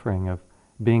of suffering, of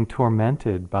being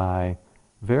tormented by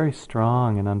very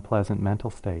strong and unpleasant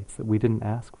mental states that we didn't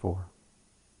ask for.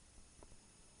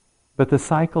 But the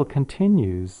cycle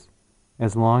continues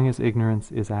as long as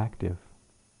ignorance is active.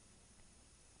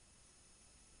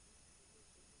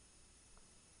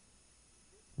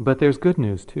 But there's good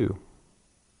news too.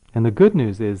 And the good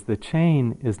news is the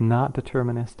chain is not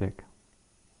deterministic.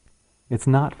 It's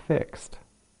not fixed.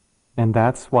 And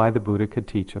that's why the Buddha could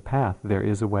teach a path. There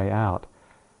is a way out.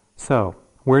 So,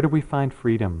 where do we find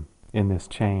freedom in this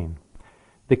chain?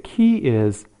 The key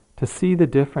is to see the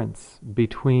difference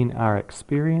between our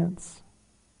experience,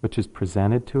 which is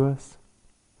presented to us,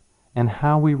 and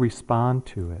how we respond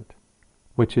to it,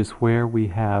 which is where we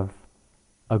have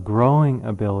a growing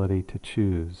ability to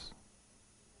choose.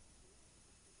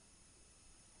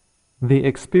 The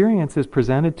experience is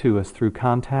presented to us through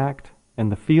contact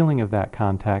and the feeling of that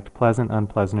contact, pleasant,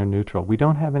 unpleasant, or neutral. We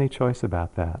don't have any choice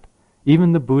about that.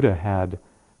 Even the Buddha had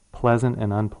pleasant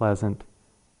and unpleasant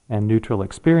and neutral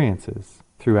experiences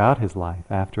throughout his life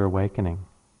after awakening.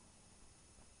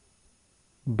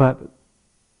 But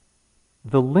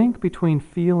the link between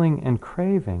feeling and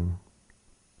craving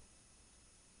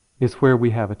is where we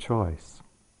have a choice.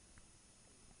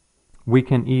 We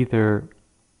can either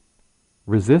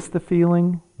resist the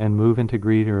feeling and move into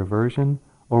greed or aversion,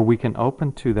 or we can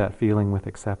open to that feeling with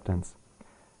acceptance.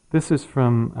 This is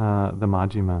from the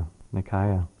Majjhima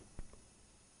Nikaya.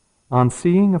 On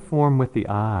seeing a form with the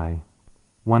eye,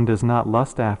 one does not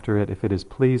lust after it if it is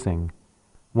pleasing.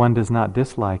 One does not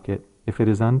dislike it if it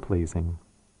is unpleasing.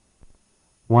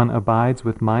 One abides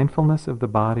with mindfulness of the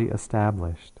body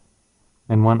established,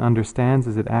 and one understands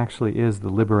as it actually is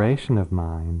the liberation of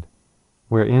mind,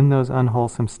 wherein those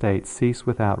unwholesome states cease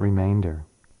without remainder.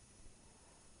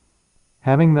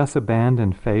 Having thus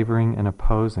abandoned favoring and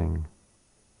opposing,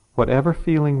 whatever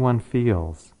feeling one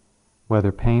feels,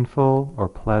 whether painful or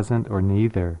pleasant or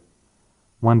neither,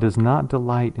 one does not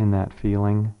delight in that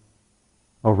feeling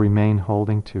or remain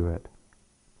holding to it.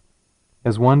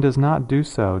 As one does not do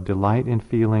so, delight in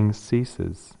feelings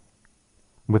ceases.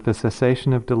 With the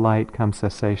cessation of delight comes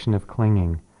cessation of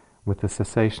clinging. With the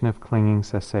cessation of clinging,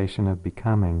 cessation of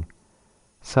becoming.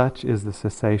 Such is the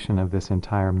cessation of this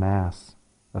entire mass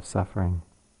of suffering.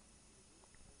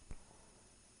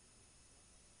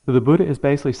 So the Buddha is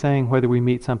basically saying whether we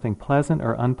meet something pleasant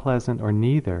or unpleasant or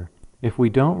neither, if we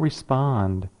don't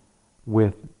respond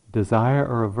with desire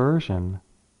or aversion,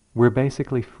 we're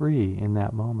basically free in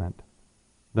that moment.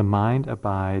 The mind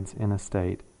abides in a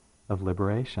state of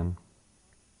liberation.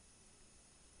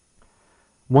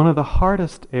 One of the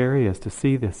hardest areas to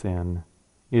see this in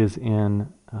is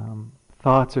in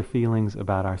thoughts or feelings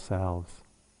about ourselves.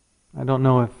 I don't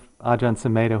know if Ajahn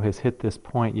Sumedho has hit this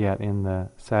point yet in the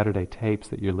Saturday tapes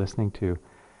that you're listening to,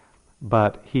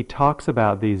 but he talks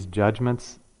about these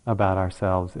judgments about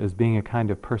ourselves as being a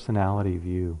kind of personality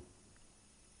view.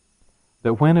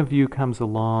 That when a view comes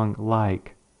along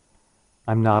like,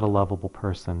 I'm not a lovable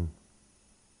person,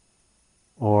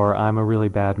 or I'm a really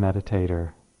bad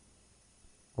meditator,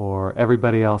 or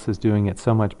everybody else is doing it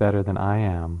so much better than I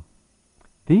am,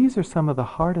 these are some of the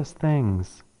hardest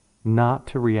things not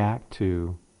to react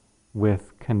to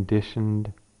with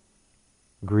conditioned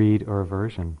greed or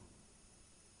aversion.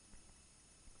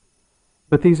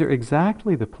 But these are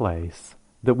exactly the place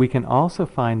that we can also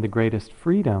find the greatest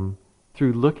freedom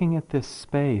through looking at this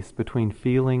space between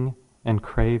feeling and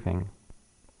craving.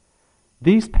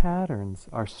 These patterns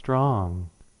are strong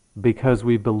because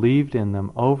we believed in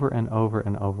them over and over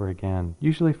and over again,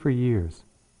 usually for years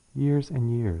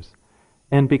and years.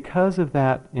 And because of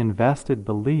that invested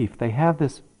belief, they have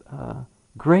this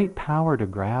great power to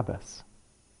grab us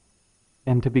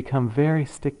and to become very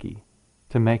sticky,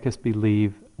 to make us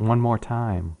believe one more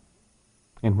time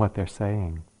in what they're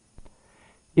saying.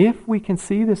 If we can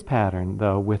see this pattern,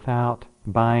 though, without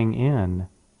buying in,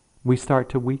 we start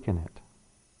to weaken it.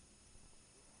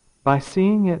 By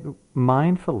seeing it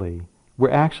mindfully,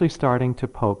 we're actually starting to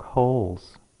poke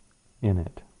holes in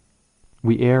it.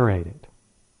 We aerate it.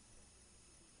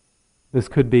 This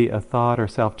could be a thought or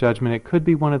self-judgment. It could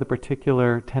be one of the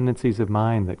particular tendencies of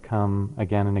mind that come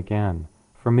again and again.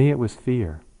 For me, it was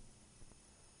fear.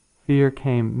 Fear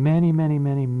came many, many,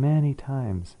 many, many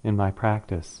times in my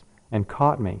practice and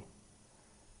caught me.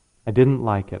 I didn't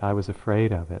like it. I was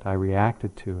afraid of it. I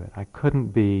reacted to it. I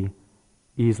couldn't be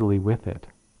easily with it.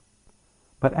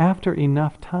 But after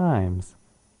enough times,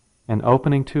 and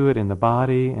opening to it in the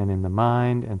body and in the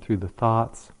mind and through the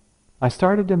thoughts, I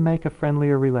started to make a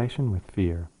friendlier relation with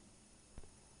fear.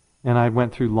 And I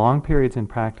went through long periods in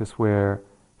practice where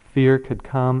fear could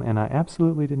come and I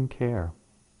absolutely didn't care.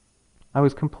 I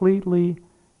was completely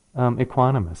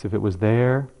equanimous. If it was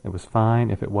there, it was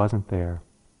fine. If it wasn't there,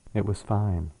 it was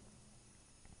fine.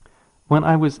 When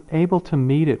I was able to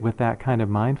meet it with that kind of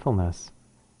mindfulness,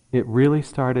 it really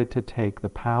started to take the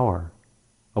power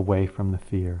away from the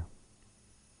fear.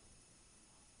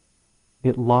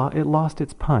 It lost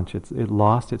its punch, it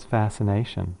lost its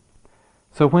fascination.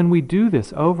 So when we do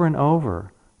this over and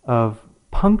over of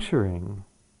puncturing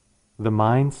the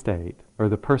mind state or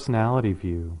the personality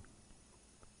view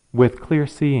with clear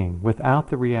seeing, without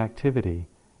the reactivity,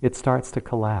 it starts to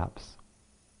collapse.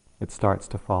 It starts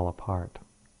to fall apart.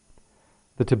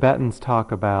 The Tibetans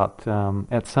talk about,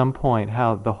 at some point,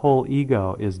 how the whole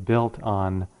ego is built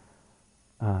on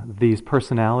these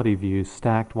personality views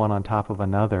stacked one on top of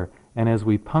another, and as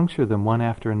we puncture them one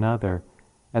after another,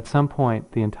 at some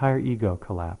point the entire ego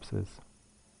collapses.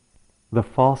 The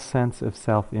false sense of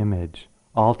self-image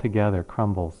altogether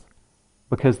crumbles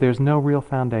because there's no real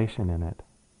foundation in it.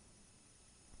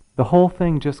 The whole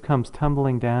thing just comes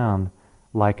tumbling down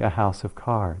like a house of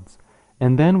cards.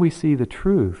 And then we see the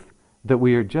truth that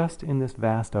we are just in this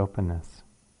vast openness,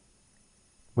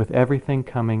 with everything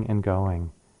coming and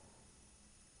going.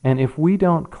 And if we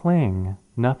don't cling,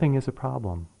 nothing is a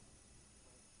problem.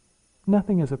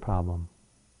 Nothing is a problem.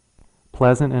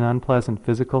 Pleasant and unpleasant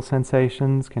physical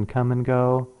sensations can come and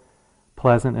go.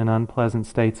 Pleasant and unpleasant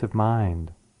states of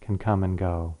mind can come and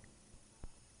go.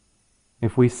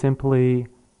 If we simply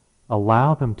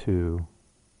allow them to,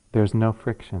 there's no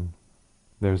friction.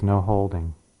 There's no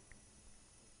holding.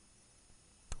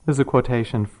 This is a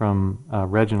quotation from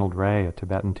Reginald Ray, a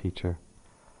Tibetan teacher,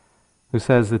 who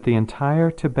says that the entire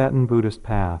Tibetan Buddhist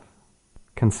path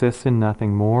consists in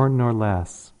nothing more nor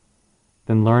less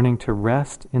than learning to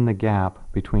rest in the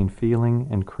gap between feeling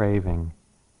and craving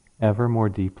ever more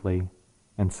deeply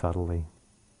and subtly.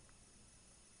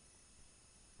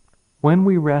 When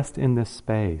we rest in this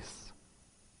space,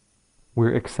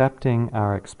 we're accepting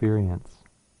our experience.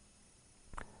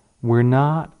 We're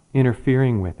not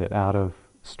interfering with it out of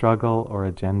struggle or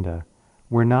agenda.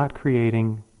 We're not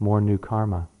creating more new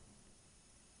karma.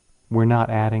 We're not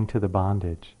adding to the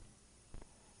bondage.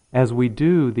 As we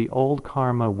do, the old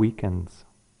karma weakens.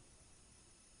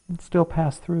 It's still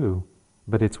passed through,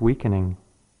 but it's weakening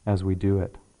as we do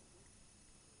it.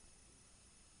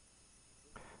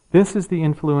 This is the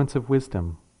influence of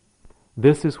wisdom.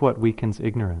 This is what weakens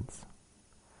ignorance.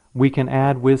 We can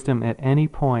add wisdom at any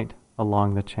point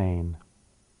along the chain.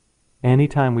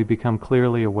 Anytime we become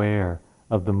clearly aware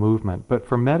of the movement. But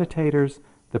for meditators,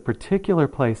 the particular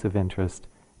place of interest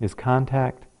is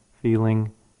contact,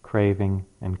 feeling, craving,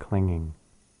 and clinging.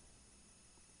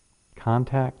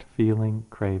 Contact, feeling,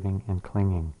 craving, and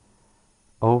clinging.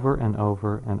 Over and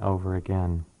over and over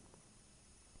again.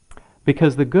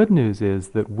 Because the good news is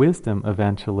that wisdom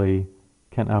eventually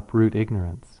can uproot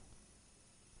ignorance.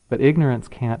 But ignorance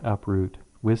can't uproot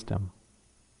wisdom.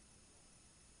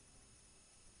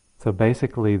 So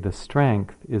basically the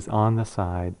strength is on the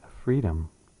side of freedom.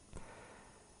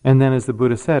 And then as the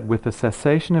Buddha said, with the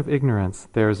cessation of ignorance,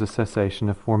 there is a cessation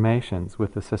of formations.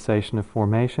 With the cessation of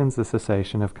formations, the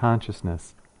cessation of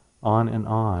consciousness. On and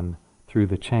on through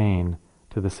the chain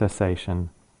to the cessation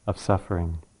of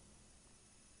suffering.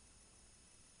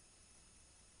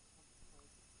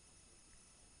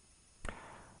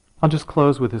 I'll just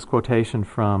close with this quotation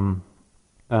from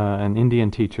an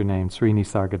Indian teacher named Sri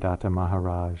Nisargadatta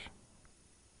Maharaj,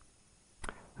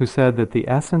 who said that the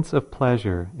essence of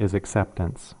pleasure is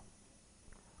acceptance.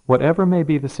 Whatever may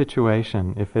be the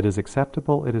situation, if it is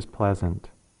acceptable, it is pleasant.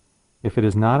 If it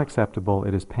is not acceptable,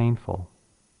 it is painful.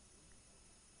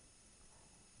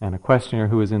 And a questioner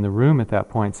who was in the room at that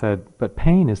point said, "But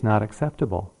pain is not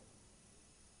acceptable."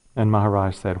 And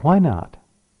Maharaj said, "Why not?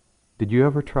 Did you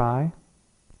ever try?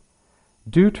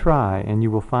 Do try, and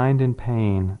you will find in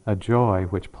pain a joy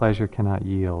which pleasure cannot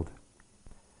yield.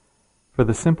 For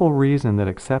the simple reason that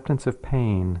acceptance of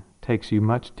pain takes you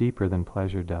much deeper than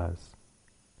pleasure does.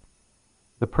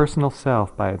 The personal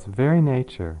self, by its very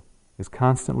nature, is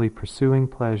constantly pursuing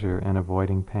pleasure and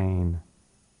avoiding pain.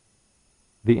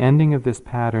 The ending of this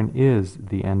pattern is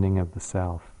the ending of the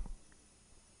self.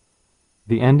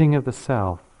 The ending of the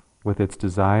self, with its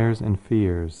desires and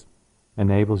fears,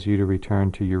 enables you to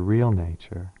return to your real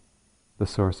nature, the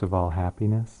source of all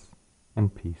happiness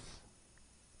and peace.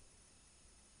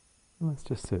 Let's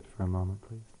just sit for a moment,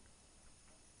 please.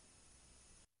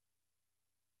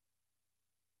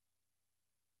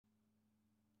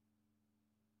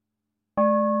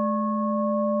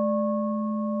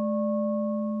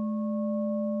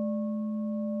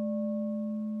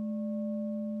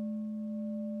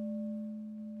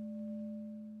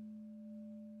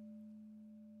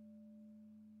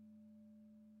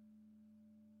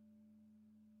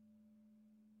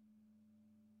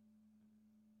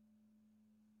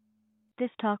 This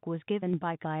talk was given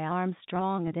by Guy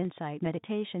Armstrong at Insight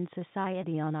Meditation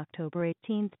Society on October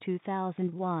 18,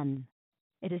 2001.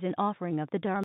 It is an offering of the Dharma